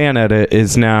in a fan edit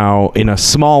is now in a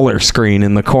smaller screen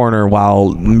in the corner while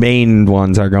main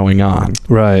ones are going on.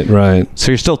 Right.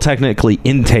 So you're still technically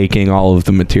intaking all of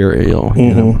the material,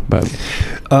 you know, but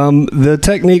the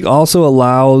technique also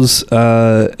allows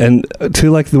and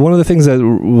to like one of the things that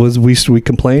was we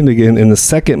complained again in the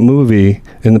second movie,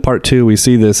 in the part 2 we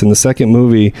see this in the second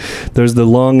movie, there's the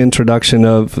long introduction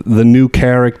of the new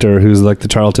character who's like the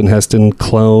Charlton Heston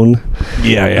clone,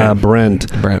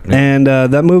 Brent. And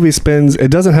that movie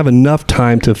it doesn't have enough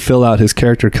time to fill out his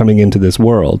character coming into this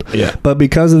world, but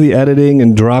because of the editing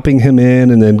and dropping him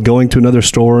in and then going to another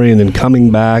story and then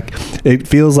coming back, it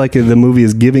feels like the movie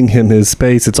is giving him his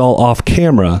space. It's all off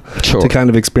camera to kind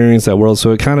of experience that world, so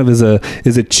it kind of is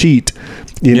a cheat,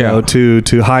 you know,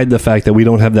 to hide the fact that we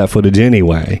don't have that footage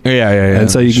anyway. And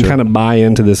so you can kind of buy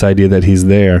into this idea that he's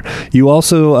there. You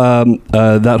also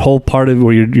that whole part of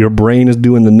where your brain is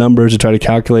doing the numbers to try to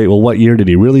calculate, well, what year did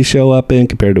he really show up in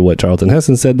compared to what Charlton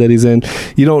Heston said that he's in.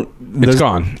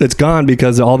 It's gone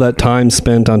because all that time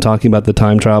spent on talking about the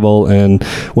time travel and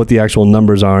what the actual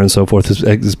numbers are and so forth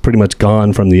is pretty much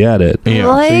gone from the edit.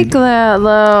 That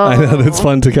though. I know it's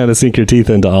fun to kind of sink your teeth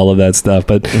into all of that stuff,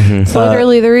 but it's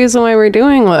literally the reason why we're doing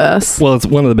doing this? Well, it's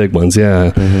one of the big ones,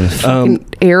 yeah.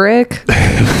 Eric?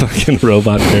 Fucking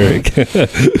robot Eric.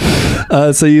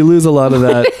 So you lose a lot of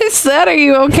that. What is that? Are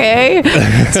you okay?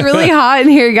 It's really hot in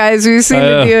here, guys. We just need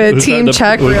to do a team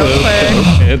check real quick.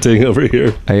 Panting over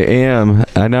here. I am.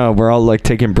 I know. We're all like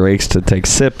taking breaks to take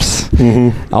sips.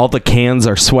 All the cans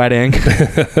are sweating.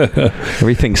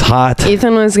 Everything's hot.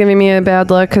 Ethan was giving me a bad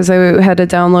look because I had to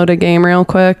download a game real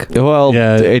quick. Well,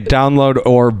 download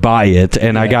or buy it,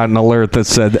 and I got an alert that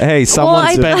said, "Hey,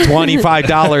 someone spent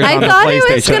 $25 I on the thought PlayStation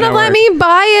it was going to let Network." me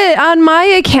buy it on my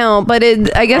account, but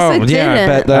I guess it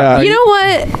didn't. You know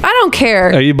what? I don't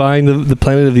care. Are you buying the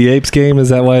Planet of the Apes game? Is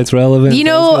that why it's relevant? You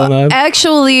know,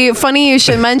 actually, funny you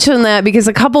should mention that, because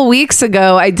a couple weeks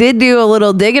ago, I did do a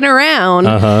little digging around,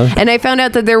 and I found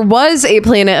out that there was a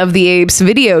Planet of the Apes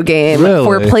video game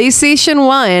for PlayStation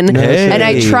 1, and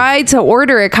I tried to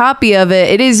order a copy of it.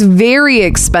 It is very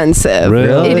expensive.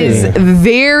 Really? It is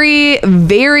very,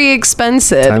 very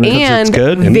expensive and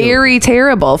very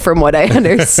terrible from what I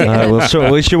understand.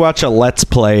 We should watch a Let's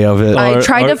Play of it. I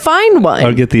tried to find one.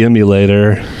 Or get the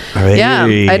emulator. Yeah,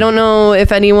 I don't know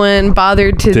if anyone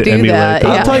bothered to do emulate that.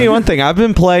 I'll tell you one thing. I've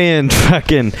been playing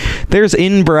there's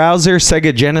in-browser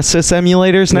Sega Genesis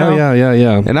emulators now. Oh,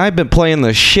 yeah. And I've been playing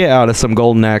the shit out of some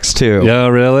Golden Axe too. Yeah,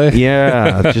 really?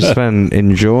 Yeah, I've just been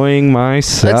enjoying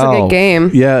myself. That's a good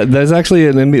game. Yeah, there's actually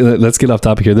an emulator. Let's get off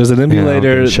topic here. There's an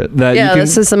emulator that you can...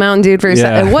 this is the Mountain Dude for a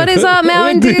second. What is up,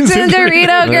 Mountain Dudes and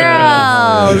Dorito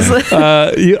Girls?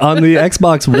 On the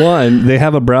Xbox One, they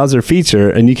have a browser feature,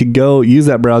 and you could go use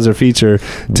that browser feature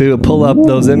to pull up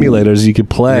those emulators you could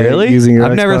play using your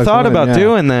Xbox never thought One. about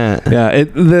doing that. Yeah,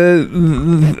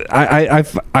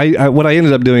 what I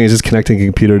ended up doing is just connecting a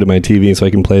computer to my TV so I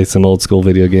can play some old school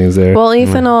video games there. Well,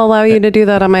 Ethan will allow you to do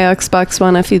that on my Xbox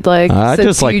One if you'd like. I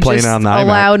just like playing on the iMac.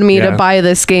 Allowed me to buy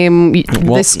this game,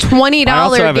 this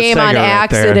 $20 game on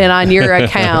accident on your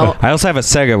account. I also have a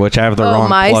Sega, which I have the wrong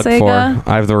plug Sega? for.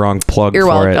 I have the wrong plug You're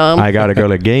for welcome. it. I got to go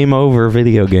to Game Over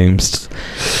Video Games.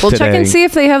 We'll check and see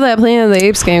if they have that Planet of the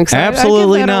Apes game.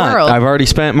 Absolutely not. I've already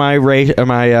spent my ration for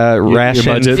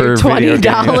 $20.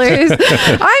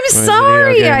 I'm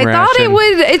sorry. I thought it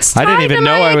would. It's tied I didn't even to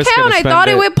know my I was account. I spend thought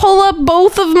it would pull up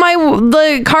both of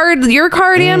your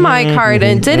card and my card,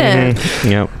 and it didn't.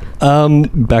 Yep.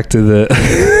 Back to the...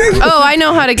 Oh, I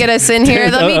know how to get us in here.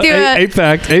 Let me do it. Ape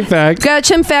fact. Got a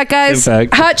chimp fact, guys. Chimp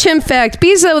fact. Hot chimp fact.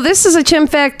 Beezo, this is a chimp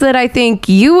fact that I think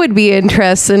you would be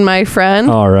interested in, my friend.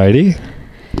 Alrighty.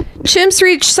 Chimps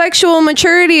reach sexual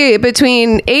maturity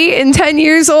between 8 and 10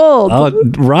 years old. Oh,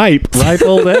 ripe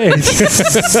old age.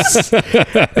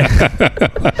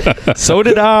 So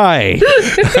did I.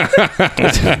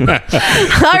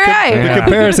 All right. The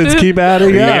comparisons keep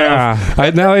adding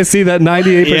up. Now I see that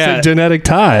 98% genetic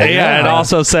tie. Yeah, it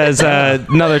also says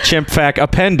another chimp fact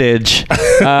appendage.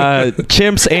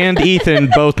 Chimps and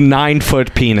Ethan both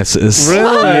 9-foot penises.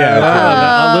 Really? Yeah.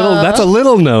 That's a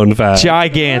little known fact.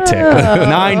 Gigantic.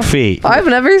 9 feet. I've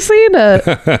never seen it.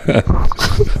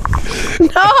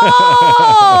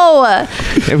 No!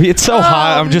 It's so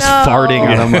hot. I'm just farting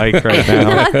on a mic right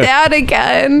now. Not that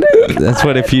again. That's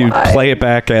what if you play it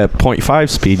back at 0.5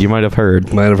 speed, you might have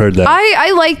heard. Might have heard that.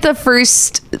 I like the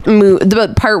first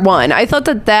part 1. I thought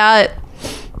that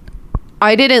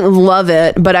I didn't love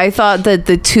it, but I thought that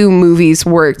the two movies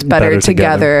worked better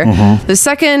together. Mm-hmm. The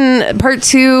second part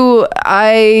 2,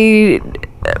 I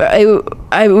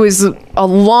was a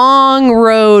long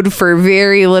road for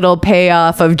very little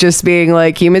payoff of just being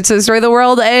like, humans destroy the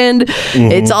world and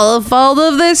it's all the fault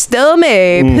of this dumb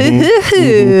ape.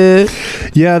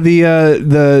 Yeah,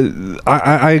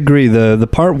 I agree. The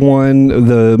part 1,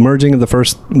 the merging of the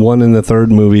first one and the third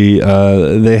movie,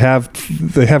 they have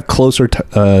closer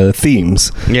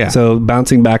themes. Yeah. So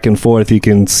bouncing back and forth, you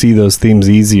can see those themes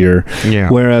easier. Yeah.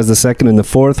 Whereas the second and the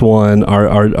fourth one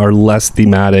are less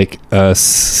thematic, less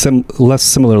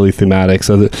similarly thematic.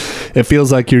 So it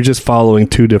feels like you're just following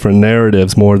two different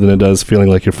narratives more than it does feeling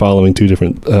like you're following two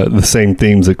different the same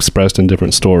themes expressed in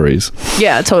different stories.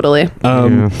 Yeah, totally.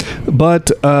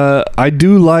 But I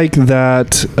do like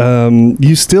that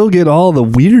you still get all the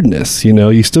weirdness.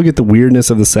 You still get the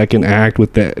weirdness of the second act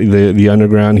with the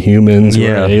underground humans, who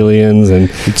are aliens,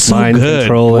 and it's mind so good.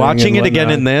 controlling. Watching it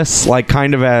again in this, like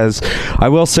kind of as I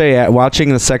will say, watching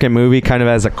the second movie kind of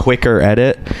as a quicker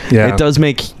edit, it does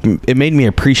it made me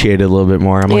appreciate it a little bit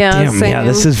more. I'm like, damn, same.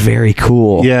 this is very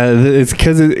cool. Yeah, it's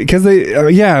because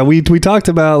they we talked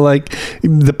about like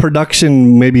the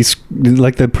production, maybe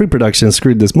like the pre-production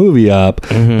screwed this movie up. up.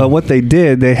 But what they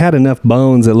did, they had enough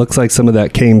bones. It looks like some of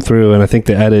that came through, and I think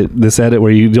this edit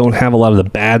where you don't have a lot of the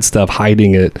bad stuff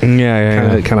hiding it,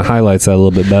 kind of highlights that a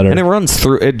little bit better. And it runs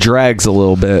through. It drags a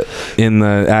little bit in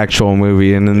the actual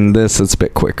movie, and in this, it's a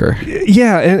bit quicker.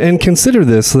 Yeah, and consider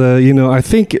this. I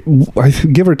think,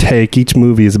 give or take, each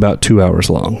movie is about 2 hours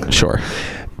long. Sure.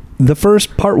 The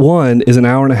first part 1 is an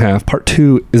hour and a half. Part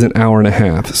 2 is an hour and a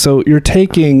half. So you're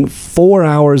taking 4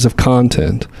 hours of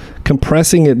content,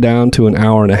 compressing it down to an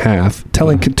hour and a half,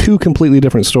 telling two completely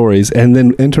different stories, and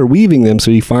then interweaving them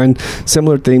so you find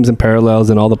similar themes and parallels,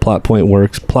 and all the plot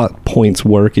points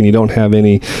work, and you don't have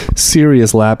any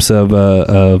serious lapse of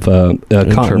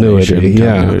continuity.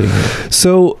 Yeah.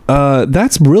 So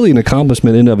that's really an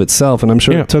accomplishment in of itself, and I'm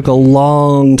sure it took a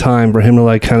long time for him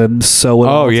to kind of sew it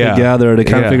all together to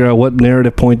kind of figure out what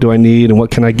narrative point do I need and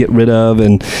what can I get rid of,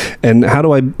 and how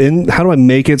do I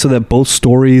make it so that both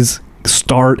stories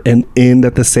start and end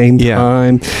at the same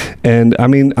time. And I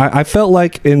mean, I felt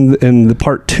like in the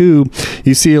part 2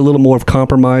 you see a little more of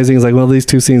compromising. It's like, well, these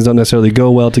two scenes don't necessarily go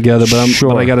well together, but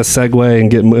I got to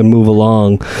segue and move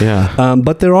along.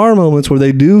 But there are moments where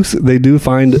they do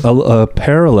find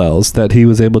parallels that he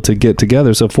was able to get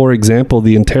together. So for example,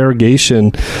 the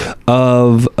interrogation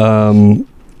of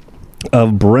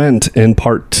Brent in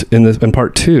part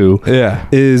 2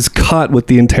 is cut with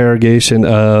the interrogation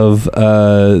of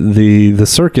the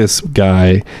circus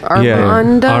guy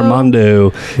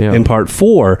Armando in part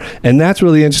 4, and that's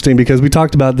really interesting because we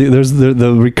talked about there's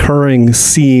the recurring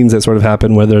scenes that sort of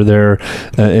happen, whether they're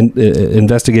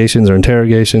investigations or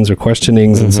interrogations or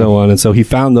questionings and so on, and so he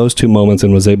found those two moments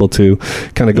and was able to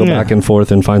kind of go back and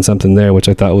forth and find something there, which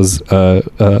I thought was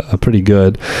pretty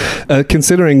good,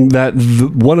 considering that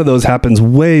one of those happens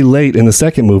way late in the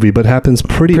second movie, but happens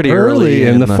pretty early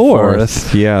in the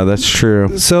fourth. Yeah, that's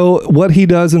true. So what he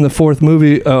does in the fourth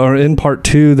movie, or in part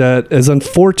 2, that is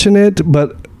unfortunate,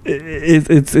 but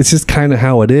it's just kind of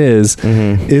how it is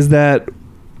that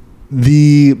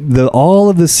the all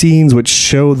of the scenes which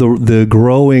show the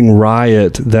growing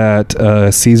riot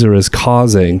that Caesar is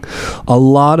causing, a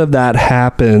lot of that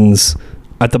happens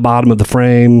at the bottom of the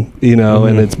frame,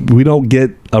 and we don't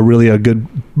get a good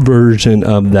version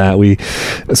of that.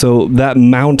 So that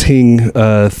mounting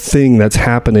thing that's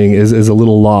happening is a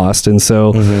little lost, and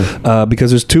so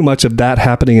because there's too much of that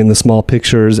happening in the small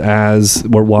pictures as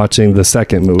we're watching the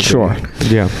second movie. Sure.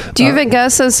 Yeah. Do you have a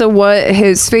guess as to what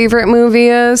his favorite movie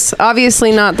is?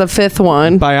 Obviously not the fifth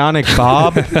one.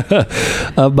 BionicBob.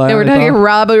 We're talking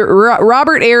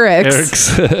Robert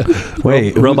Eric's.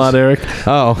 Wait, Robot Eric.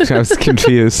 Oh, I was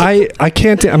confused. I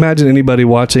can't imagine anybody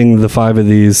watching the 5 of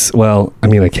these. Well, I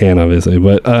mean, I can obviously,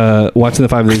 but watching the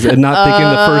 5 of these and not thinking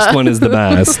the first one is the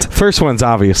best. First one's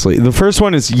obviously the first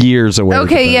one is years away.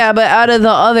 Okay, yeah, but out of the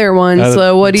other ones,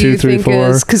 what do you think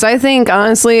is? Because I think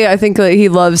that he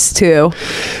loves 2.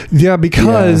 Yeah,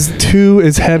 because 2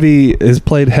 is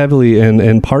played heavily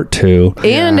in part 2,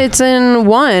 and it's in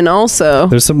 1 also.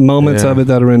 There's some moments of it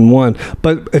that are in 1,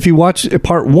 but if you watch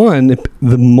part 1,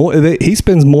 he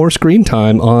spends more screen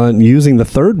time on using the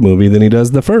third movie than he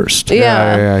does the first.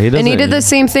 Yeah, he did the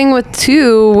same thing with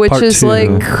 2, which part is 2.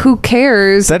 Like, who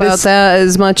cares that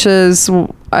as much as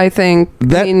I think.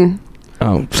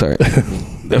 Oh, sorry.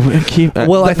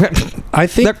 Well, I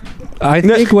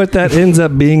think what that ends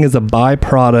up being is a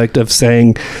byproduct of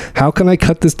saying, how can I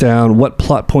cut this down? What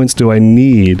plot points do I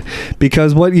need?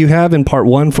 Because what you have in part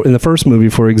 1 in the first movie,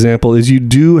 for example, is you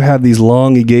do have these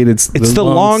elongated. It's the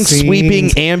long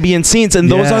sweeping ambient scenes,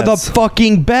 and those are the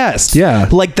fucking best. Yeah,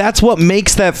 like that's what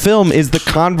makes that film is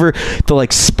the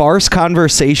sparse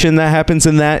conversation that happens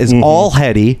in that is all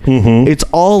heady. It's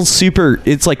all super.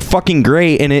 It's like fucking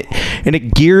great, and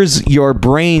it gears your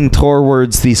brain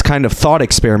towards these kind of thought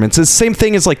experiments. It's the same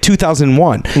thing as like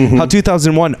 2001. How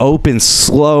 2001 opens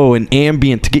slow and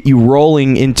ambient to get you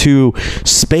rolling into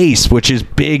space, which is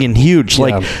big and huge. Yeah.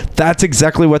 Like that's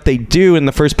exactly what they do in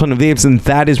the first Planet of the Apes, and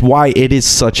that is why it is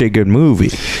such a good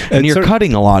movie. And you're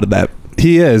cutting a lot of that.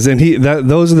 He is, and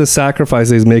those are the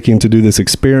sacrifices he's making to do this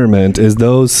experiment. Is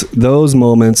those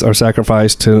moments are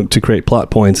sacrificed to create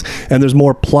plot points, and there's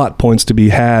more plot points to be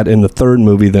had in the third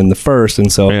movie than the first,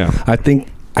 and so I think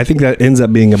that ends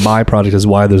up being a byproduct is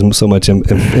why there's so much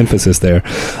emphasis there.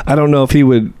 I don't know if he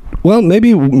would. Well,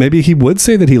 maybe he would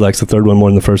say that he likes the third one more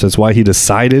than the first. That's why he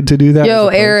decided to do that. Yo,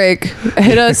 Eric,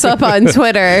 hit us up on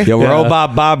Twitter. Yo,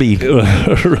 Robot Bobby.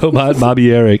 Robot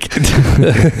Bobby Eric.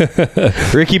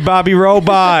 Ricky Bobby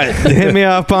Robot. Hit me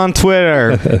up on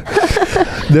Twitter.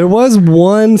 There was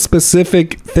one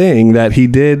specific thing that he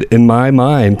did, in my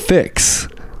mind, fix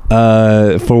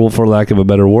for lack of a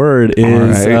better word,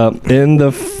 is in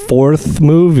the fourth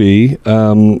movie,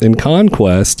 in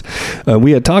Conquest.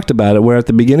 We had talked about it, where at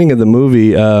the beginning of the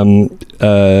movie,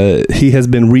 he has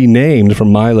been renamed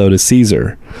from Milo to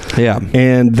Caesar. Yeah.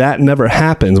 And that never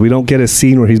happens. We don't get a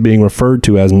scene where he's being referred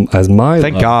to as Milo.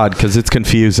 Thank God, because it's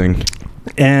confusing.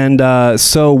 And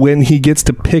so when he gets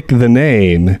to pick the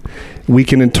name, we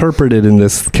can interpret it in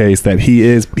this case that he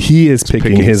is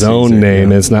picking his Caesar, own name,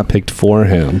 and it's not picked for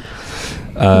him.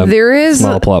 There is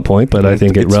small plot point, but I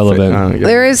think it's relevant.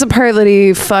 There is a part that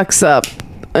he fucks up,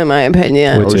 in my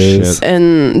opinion, Which is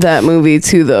in that movie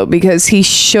too, though, because he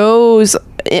shows.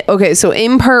 Okay, so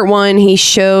in part one, he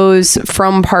shows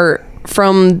from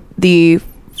the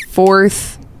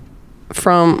fourth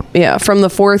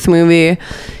movie,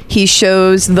 he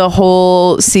shows the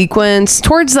whole sequence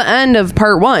towards the end of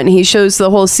part one. He shows the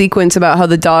whole sequence about how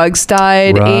the dogs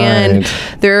died. Right. And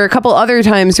there are a couple other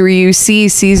times where you see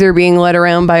Caesar being led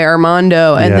around by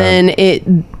Armando, and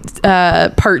then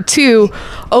part two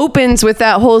opens with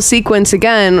that whole sequence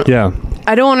again. Yeah.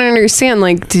 I don't understand.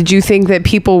 Like, did you think that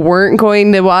people weren't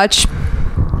going to watch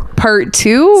part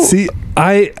two? See,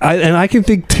 I can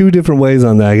think two different ways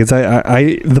on that, because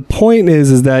the point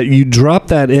is that you drop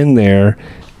that in there,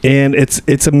 and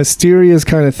it's a mysterious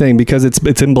kind of thing, because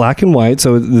it's in black and white,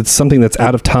 so it's something that's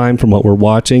out of time from what we're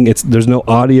watching. There's no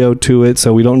audio to it,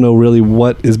 so we don't know really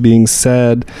what is being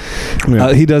said.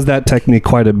 Yeah. He does that technique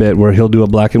quite a bit, where he'll do a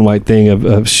black and white thing of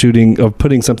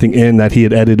putting something in that he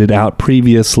had edited out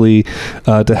previously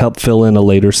to help fill in a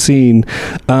later scene.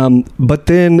 But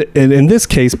then in this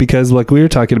case, because like we were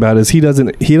talking about, is he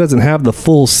doesn't have the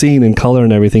full scene in color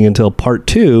and everything until part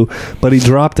two, but he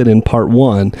dropped it in part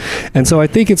one, and so I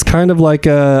think it's kind of like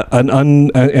an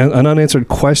unanswered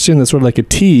question that's sort of like a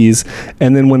tease,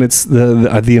 and then when it's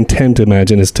the intent,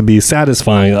 imagine, is to be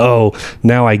satisfying. Oh,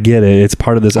 now I get it. It's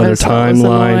part of this other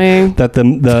timeline, that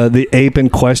the ape in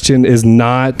question is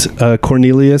not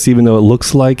Cornelius, even though it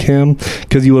looks like him.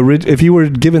 Because if you were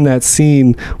given that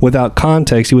scene without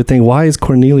context, you would think, why is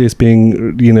Cornelius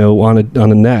being on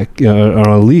a neck or on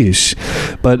a leash?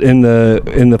 But in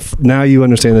the now you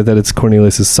understand that it's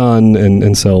Cornelius's son,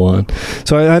 and so on.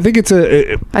 So I think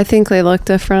I think they look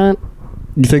different.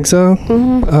 You think so?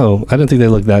 Mm-hmm. Oh, I didn't think they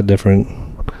looked that different.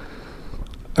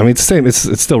 I mean, it's the same.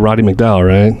 It's still Roddy McDowell,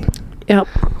 right? Yep.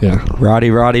 Yeah. Roddy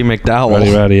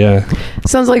McDowell. Roddy, yeah.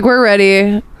 Sounds like we're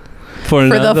ready for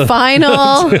the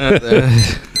final.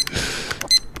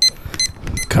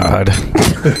 God.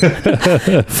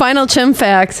 Final chimp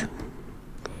fact.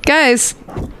 Guys,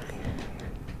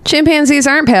 chimpanzees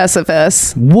aren't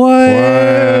pacifists.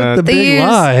 What? The big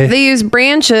lie. They use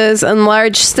branches and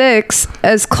large sticks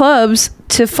as clubs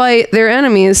to fight their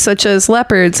enemies, such as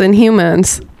leopards and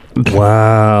humans.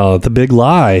 Wow, the big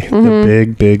lie. Mm-hmm. The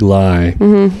big lie.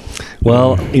 Mm-hmm.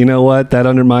 Well, you know what? That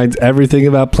undermines everything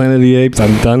about Planet of the Apes.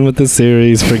 I'm done with the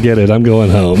series. Forget it. I'm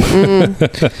going home.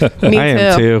 Me I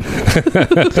am too.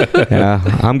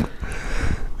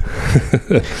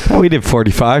 Yeah, we did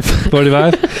 45.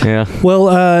 45? Yeah. Well,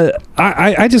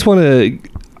 I just want to...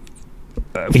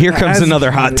 Here comes another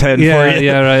hot 10 for you.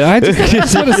 Yeah, right. I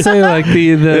just want to say, like,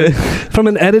 the from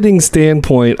an editing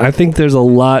standpoint, I think there's a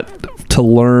lot to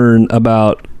learn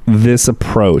about this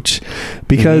approach,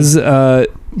 because a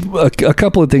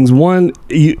couple of things. One,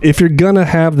 if you're gonna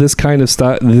have this kind of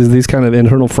these kind of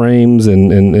internal frames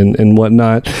and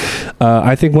whatnot,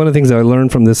 I think one of the things that I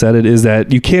learned from this edit is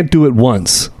that you can't do it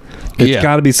once. It's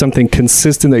got to be something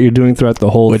consistent that you're doing throughout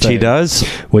the whole thing.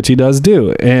 Which he does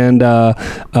do. And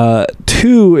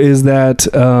two is that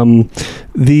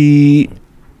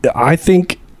I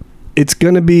think it's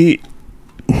going to be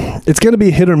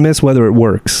hit or miss whether it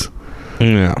works.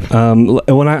 Yeah.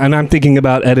 I'm thinking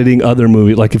about editing other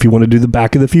movies, like if you want to do the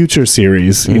Back of the Future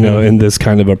series, in this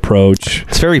kind of approach.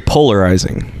 It's very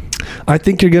polarizing. I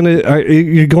think you're going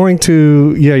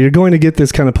to get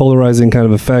this kind of polarizing kind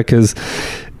of effect, because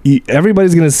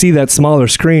everybody's going to see that smaller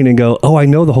screen and go, oh, I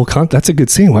know the whole content. That's a good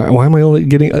scene. Why am I only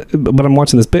getting but I'm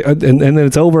watching this big, and then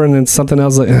it's over, and then something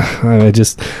else, like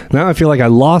now I feel like I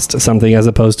lost something as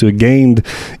opposed to gained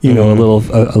a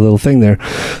little thing there.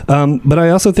 But I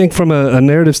also think from a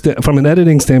narrative from an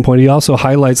editing standpoint, he also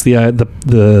highlights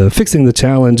the fixing the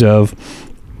challenge of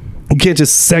you can't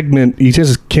just segment, you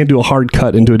just can't do a hard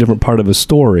cut into a different part of a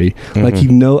story. Like,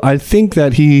 I think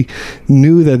that he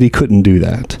knew that he couldn't do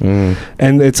that.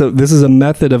 And this is a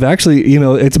method of actually,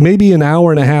 it's maybe an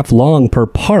hour and a half long per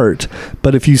part,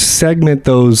 but if you segment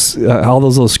those, all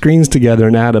those little screens together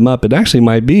and add them up, it actually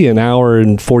might be an hour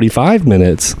and 45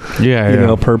 minutes,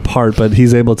 per part, but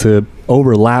he's able to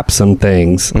overlap some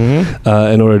things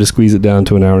in order to squeeze it down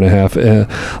to an hour and a half.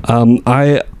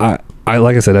 I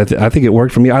like I said, I think it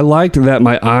worked for me. I liked that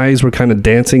my eyes were kind of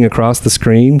dancing across the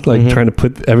screen, like trying to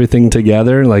put everything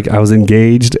together. Like I was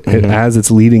engaged as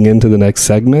it's leading into the next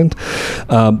segment.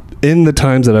 In the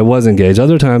times that I was engaged,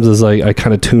 other times it was like I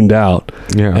kind of tuned out,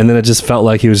 and then it just felt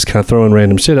like he was just kind of throwing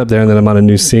random shit up there, and then I'm on a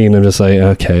new scene. I'm just like,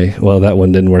 okay, well, that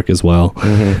one didn't work as well.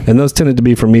 And those tended to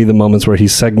be for me the moments where he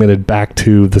segmented back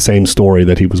to the same story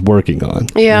that he was working on.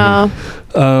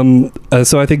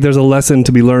 So I think there's a lesson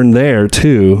to be learned there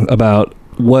too about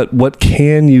what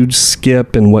can you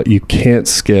skip and what you can't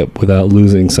skip without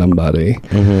losing somebody.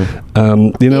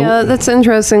 That's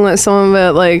interesting that some of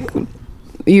it, like,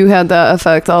 you had that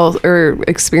effect or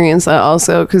experienced that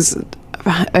also, because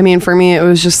I mean, for me it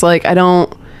was just like I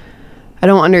don't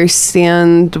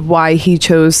understand why he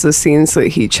chose the scenes that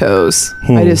he chose.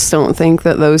 I just don't think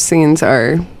that those scenes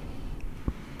are,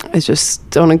 I just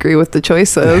don't agree with the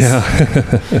choices.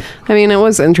 I mean, it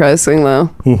was interesting though.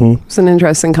 It's an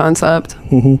interesting concept.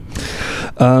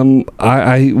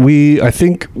 I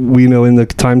think we know in the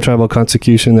time travel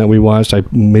consecution that we watched,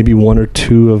 maybe one or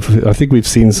two of, I think we've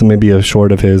seen some, maybe a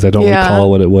short of his. I don't recall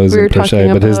what it was per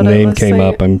se, but his name came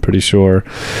up, I'm pretty sure,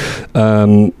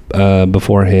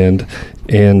 beforehand.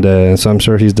 And so I'm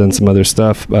sure he's done some other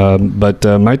stuff. But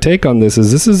my take on this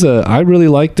is I really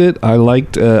liked it. I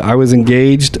was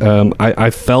engaged. I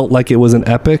felt like it was an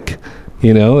epic.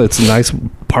 It's nice.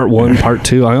 Part 1, part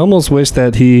 2. I almost wish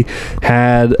that he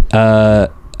had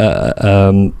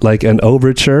like an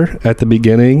overture at the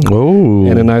beginning.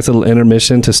 And a nice little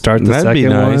intermission to start the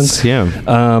second one.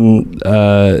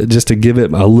 Just to give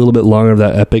it a little bit longer of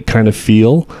that epic kind of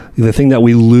feel. The thing that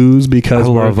we lose because I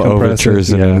love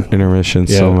overtures and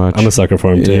intermissions so much. I'm a sucker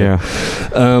for them too.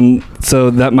 So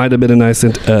that might have been a nice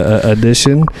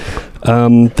addition.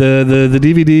 The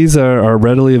DVDs are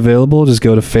readily available. Just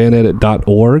go to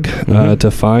fanedit.org to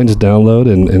find, just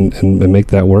download and make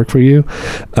that work for you.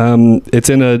 It's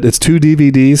 2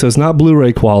 DVDs, so it's not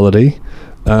Blu-ray quality,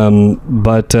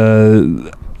 but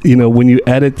when you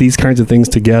edit these kinds of things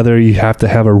together, you have to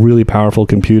have a really powerful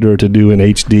computer to do an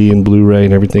HD and Blu-ray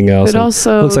and everything else. It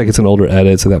also looks like it's an older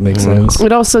edit, so that makes sense.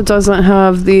 It also doesn't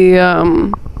have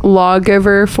the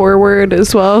lawgiver forward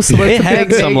as well, so it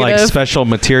had some like special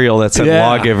material that said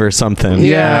lawgiver something.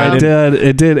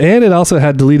 It did, and it also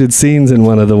had deleted scenes in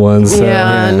one of the ones. So.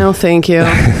 No thank you.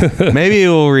 Maybe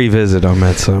we'll revisit them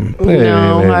at some. Maybe.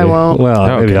 I won't.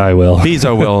 Well, maybe I will.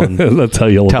 Beezo will. They'll tell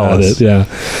you all about it.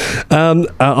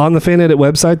 On the Fan Edit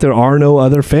website, there are no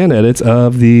other fan edits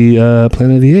of the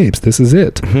Planet of the Apes. This is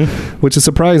it, which is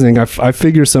surprising. I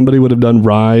figure somebody would have done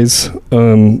Rise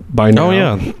by now. Oh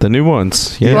yeah, the new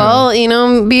ones. Yeah. Well,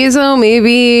 Beezo,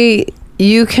 maybe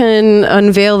you can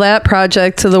unveil that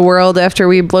project to the world after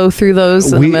we blow through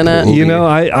those in a minute.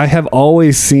 I have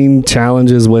always seen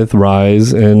challenges with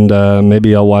Rise, and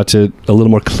maybe I'll watch it a little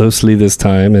more closely this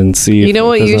time and see. You know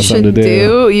what you should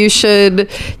do? You should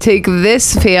take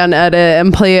this fan edit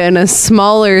and play it in a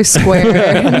smaller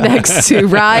square next to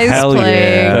Rise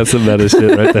playing. Yeah, that's some meta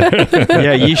shit right there.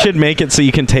 Yeah, you should make it so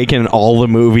you can take in all the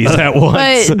movies at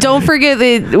once. But don't forget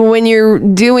that when you're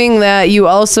doing that, you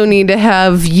also need to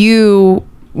have you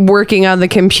working on the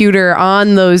computer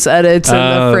on those edits in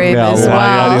the frame as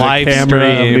well. Live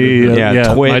stream,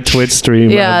 Twitch. My Twitch stream.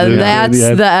 That's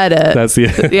the edit. That's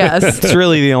the yes. It's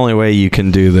really the only way you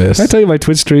can do this. I tell you, my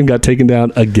Twitch stream got taken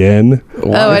down again.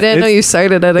 I didn't know you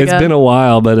started it again. It's been a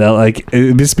while, but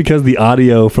just because the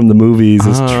audio from the movies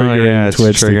is triggering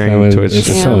Twitch to come in. It's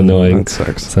just so annoying. That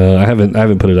sucks. So I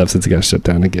haven't put it up since it got shut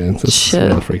down again. So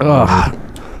shit.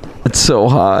 It's so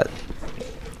hot.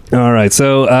 All right,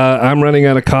 so I'm running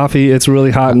out of coffee. It's really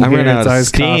hot in here. I'm running out of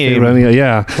steam.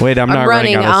 Wait, I'm not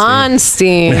running out of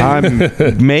steam. I'm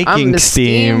making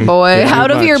steam, boy,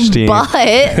 out of your butt.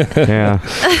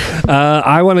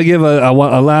 I want to give a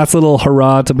last little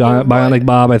hurrah to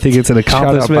BionicBob. I think it's an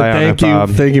accomplishment.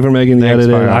 Thank you for making the edit.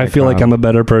 I feel like I'm a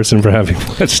better person for having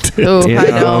watched it. Oh, I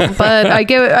know, but I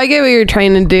get what you're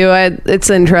trying to do. It's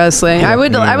interesting. I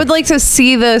would like to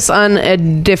see this on a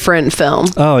different film.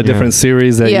 Oh, a different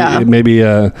series that. Maybe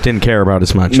didn't care about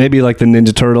as much. Like the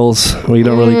Ninja Turtles, where you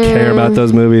don't really care about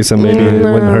those movies, so maybe it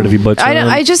wouldn't hurt if you butchered them.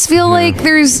 I just feel like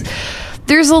there's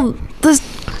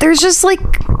just like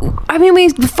I mean, we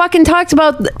fucking talked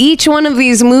about each one of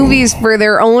these movies for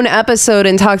their own episode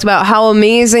and talked about how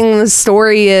amazing the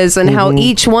story is and how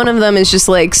each one of them is just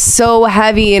like so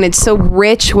heavy and it's so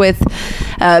rich with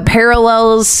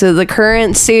parallels to the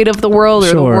current state of the world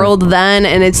or the world then.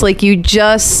 And it's like you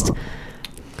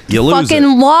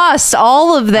fucking lost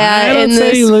all of that in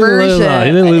this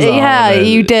version. Yeah,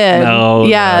 you did. No,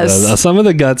 yes. No. Some of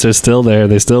the guts are still there.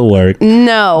 They still work.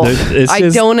 No, I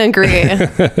don't agree.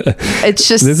 It's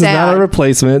just this sad. is not a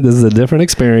replacement. This is a different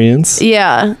experience.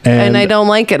 Yeah, and I don't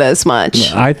like it as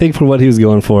much. I think for what he was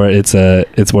going for, it's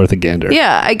worth a gander.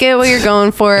 Yeah, I get what you're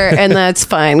going for, and that's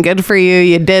fine. Good for you.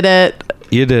 You did it.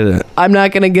 You did it. I'm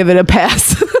not going to give it a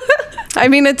pass. I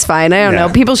mean, it's fine. I don't know.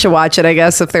 People should watch it, I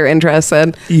guess, if they're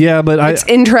interested. Yeah, but it's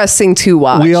interesting to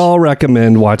watch. We all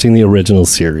recommend watching the original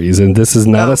series, and this is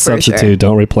not a substitute. Sure.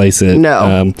 Don't replace it.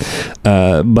 No.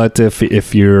 But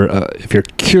if you're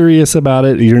curious about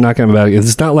it, you're not going to.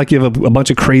 It's not like you have a bunch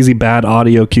of crazy bad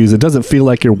audio cues. It doesn't feel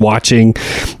like you're watching.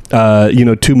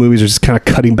 Two movies are just kind of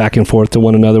cutting back and forth to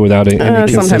one another without any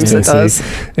consistency. Sometimes it does.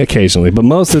 Occasionally, but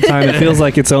most of the time, it feels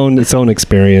like its own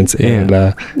experience. And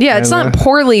it's not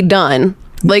poorly done.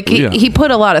 Like he put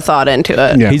a lot of thought into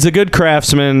it. Yeah. He's a good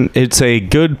craftsman. It's a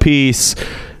good piece.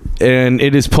 And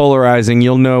it is polarizing.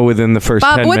 You'll know within the first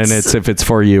 10 minutes if it's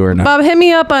for you or not. Bob, hit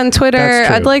me up on Twitter.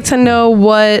 I'd like to know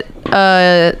what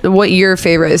your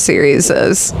favorite series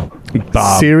is.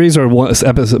 Bob. Series or one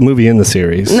episode movie in the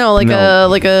series? No, like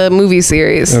a movie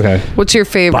series. Okay. What's your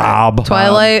favorite? Bob.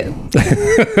 Twilight.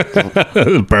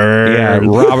 Burn. Yeah,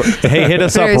 Robert. Hey, hit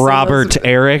us up, Robert.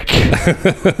 Eric.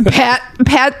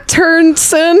 Pat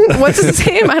Turnson. What's his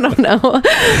name? I don't know.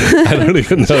 I don't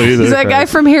even know either. He's that guy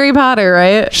from Harry Potter,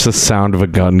 right? Just the sound of a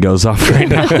gun goes off right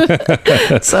now.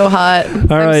 So hot.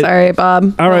 I'm sorry,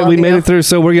 Bob. All right, we made it through.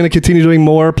 So we're going to continue doing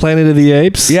more Planet of the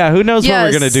Apes. Yeah, who knows what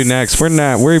we're going to do next?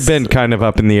 We've been kind of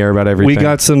up in the air about everything.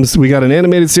 We got an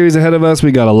animated series ahead of us.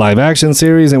 We got a live action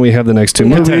series, and we have the next two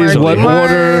movies. What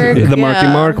order? The Marky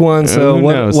Mark one. So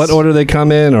what order they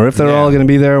come in, or if they're all going to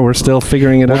be there, we're still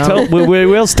figuring it out. We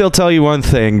will still tell you one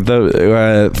thing.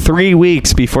 3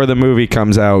 weeks before the movie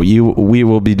comes out, we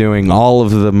will be doing all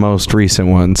of the most recent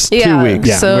ones. 2 weeks.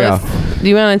 Yeah. So do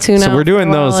you want to tune out? So we're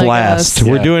doing those last.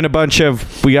 We're doing a bunch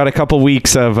of. We got a couple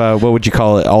weeks of what would you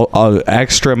call it?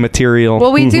 Extra material.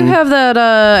 Well, we do have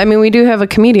that. We do have a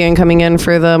comedian coming in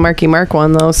for the Marky Mark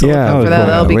one, though. So for that,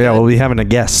 that'll be good. We'll be having a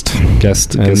guest.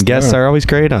 Guests are always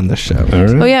great on this show. All right.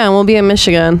 Oh yeah, and we'll be in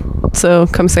Michigan, so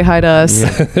come say hi to us.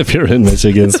 Yeah. If you're in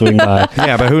Michigan, swing by.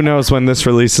 Yeah, but who knows when this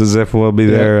releases? If we'll be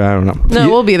there, I don't know. No,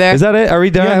 we'll be there. Is that it? Are we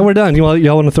done? Yeah, we're done.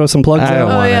 Y'all want to throw some plugs out?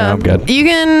 I'm good. You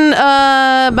can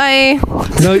bye.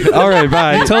 No, all right,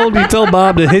 bye. You told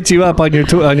Bob to hit you up on your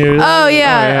Oh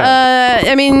yeah.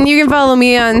 You can follow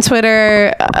me on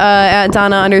Twitter at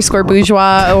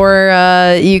Donna_bourgeois,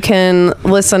 or you can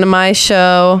listen to my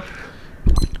show.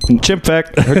 Chimp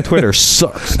fact, her Twitter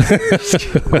sucks.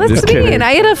 What's mean?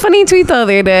 I had a funny tweet the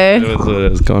other day. I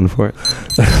was going for it.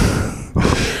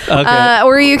 Okay.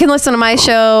 Or you can listen to my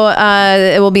show.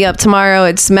 It will be up tomorrow.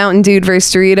 It's Mountain Dude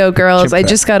versus Dorito Girls. I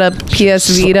just got a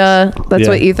PS Vita. That's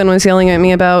what Ethan was yelling at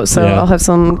me about. So I'll have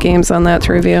some games on that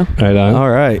to review. Right on. All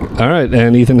right.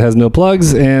 And Ethan has no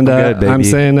plugs. And I'm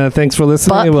saying thanks for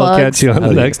listening. We'll catch you on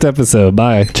the next episode.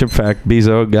 Bye. Chip fact: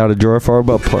 Beezo got a drawer for a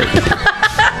butt plug.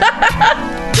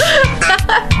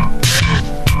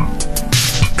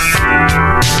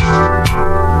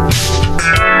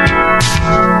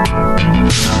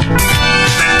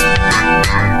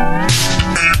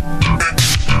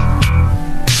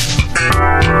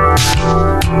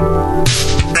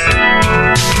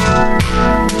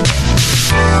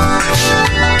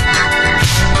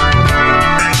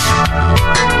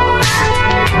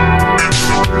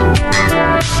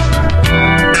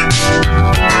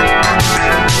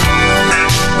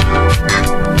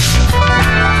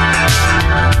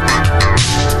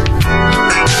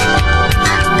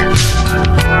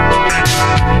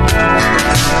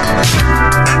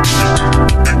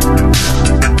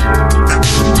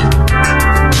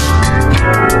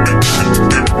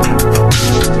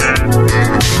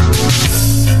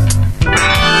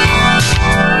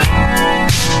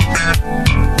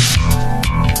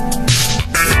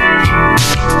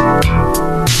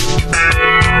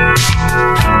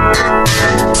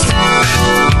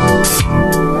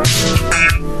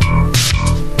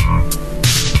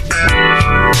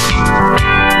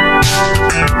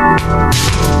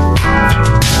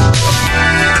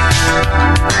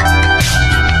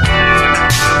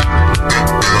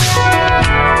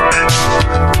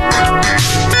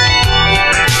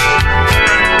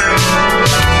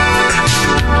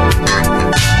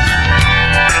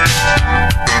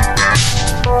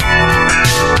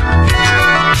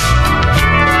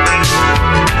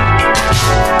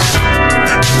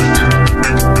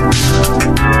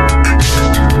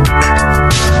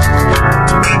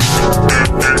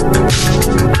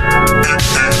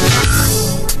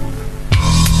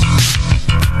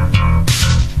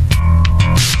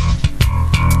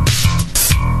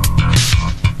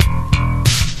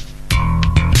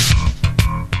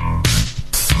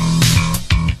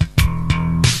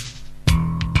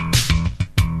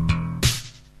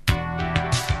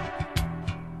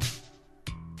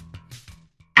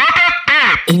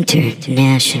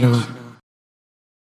 International.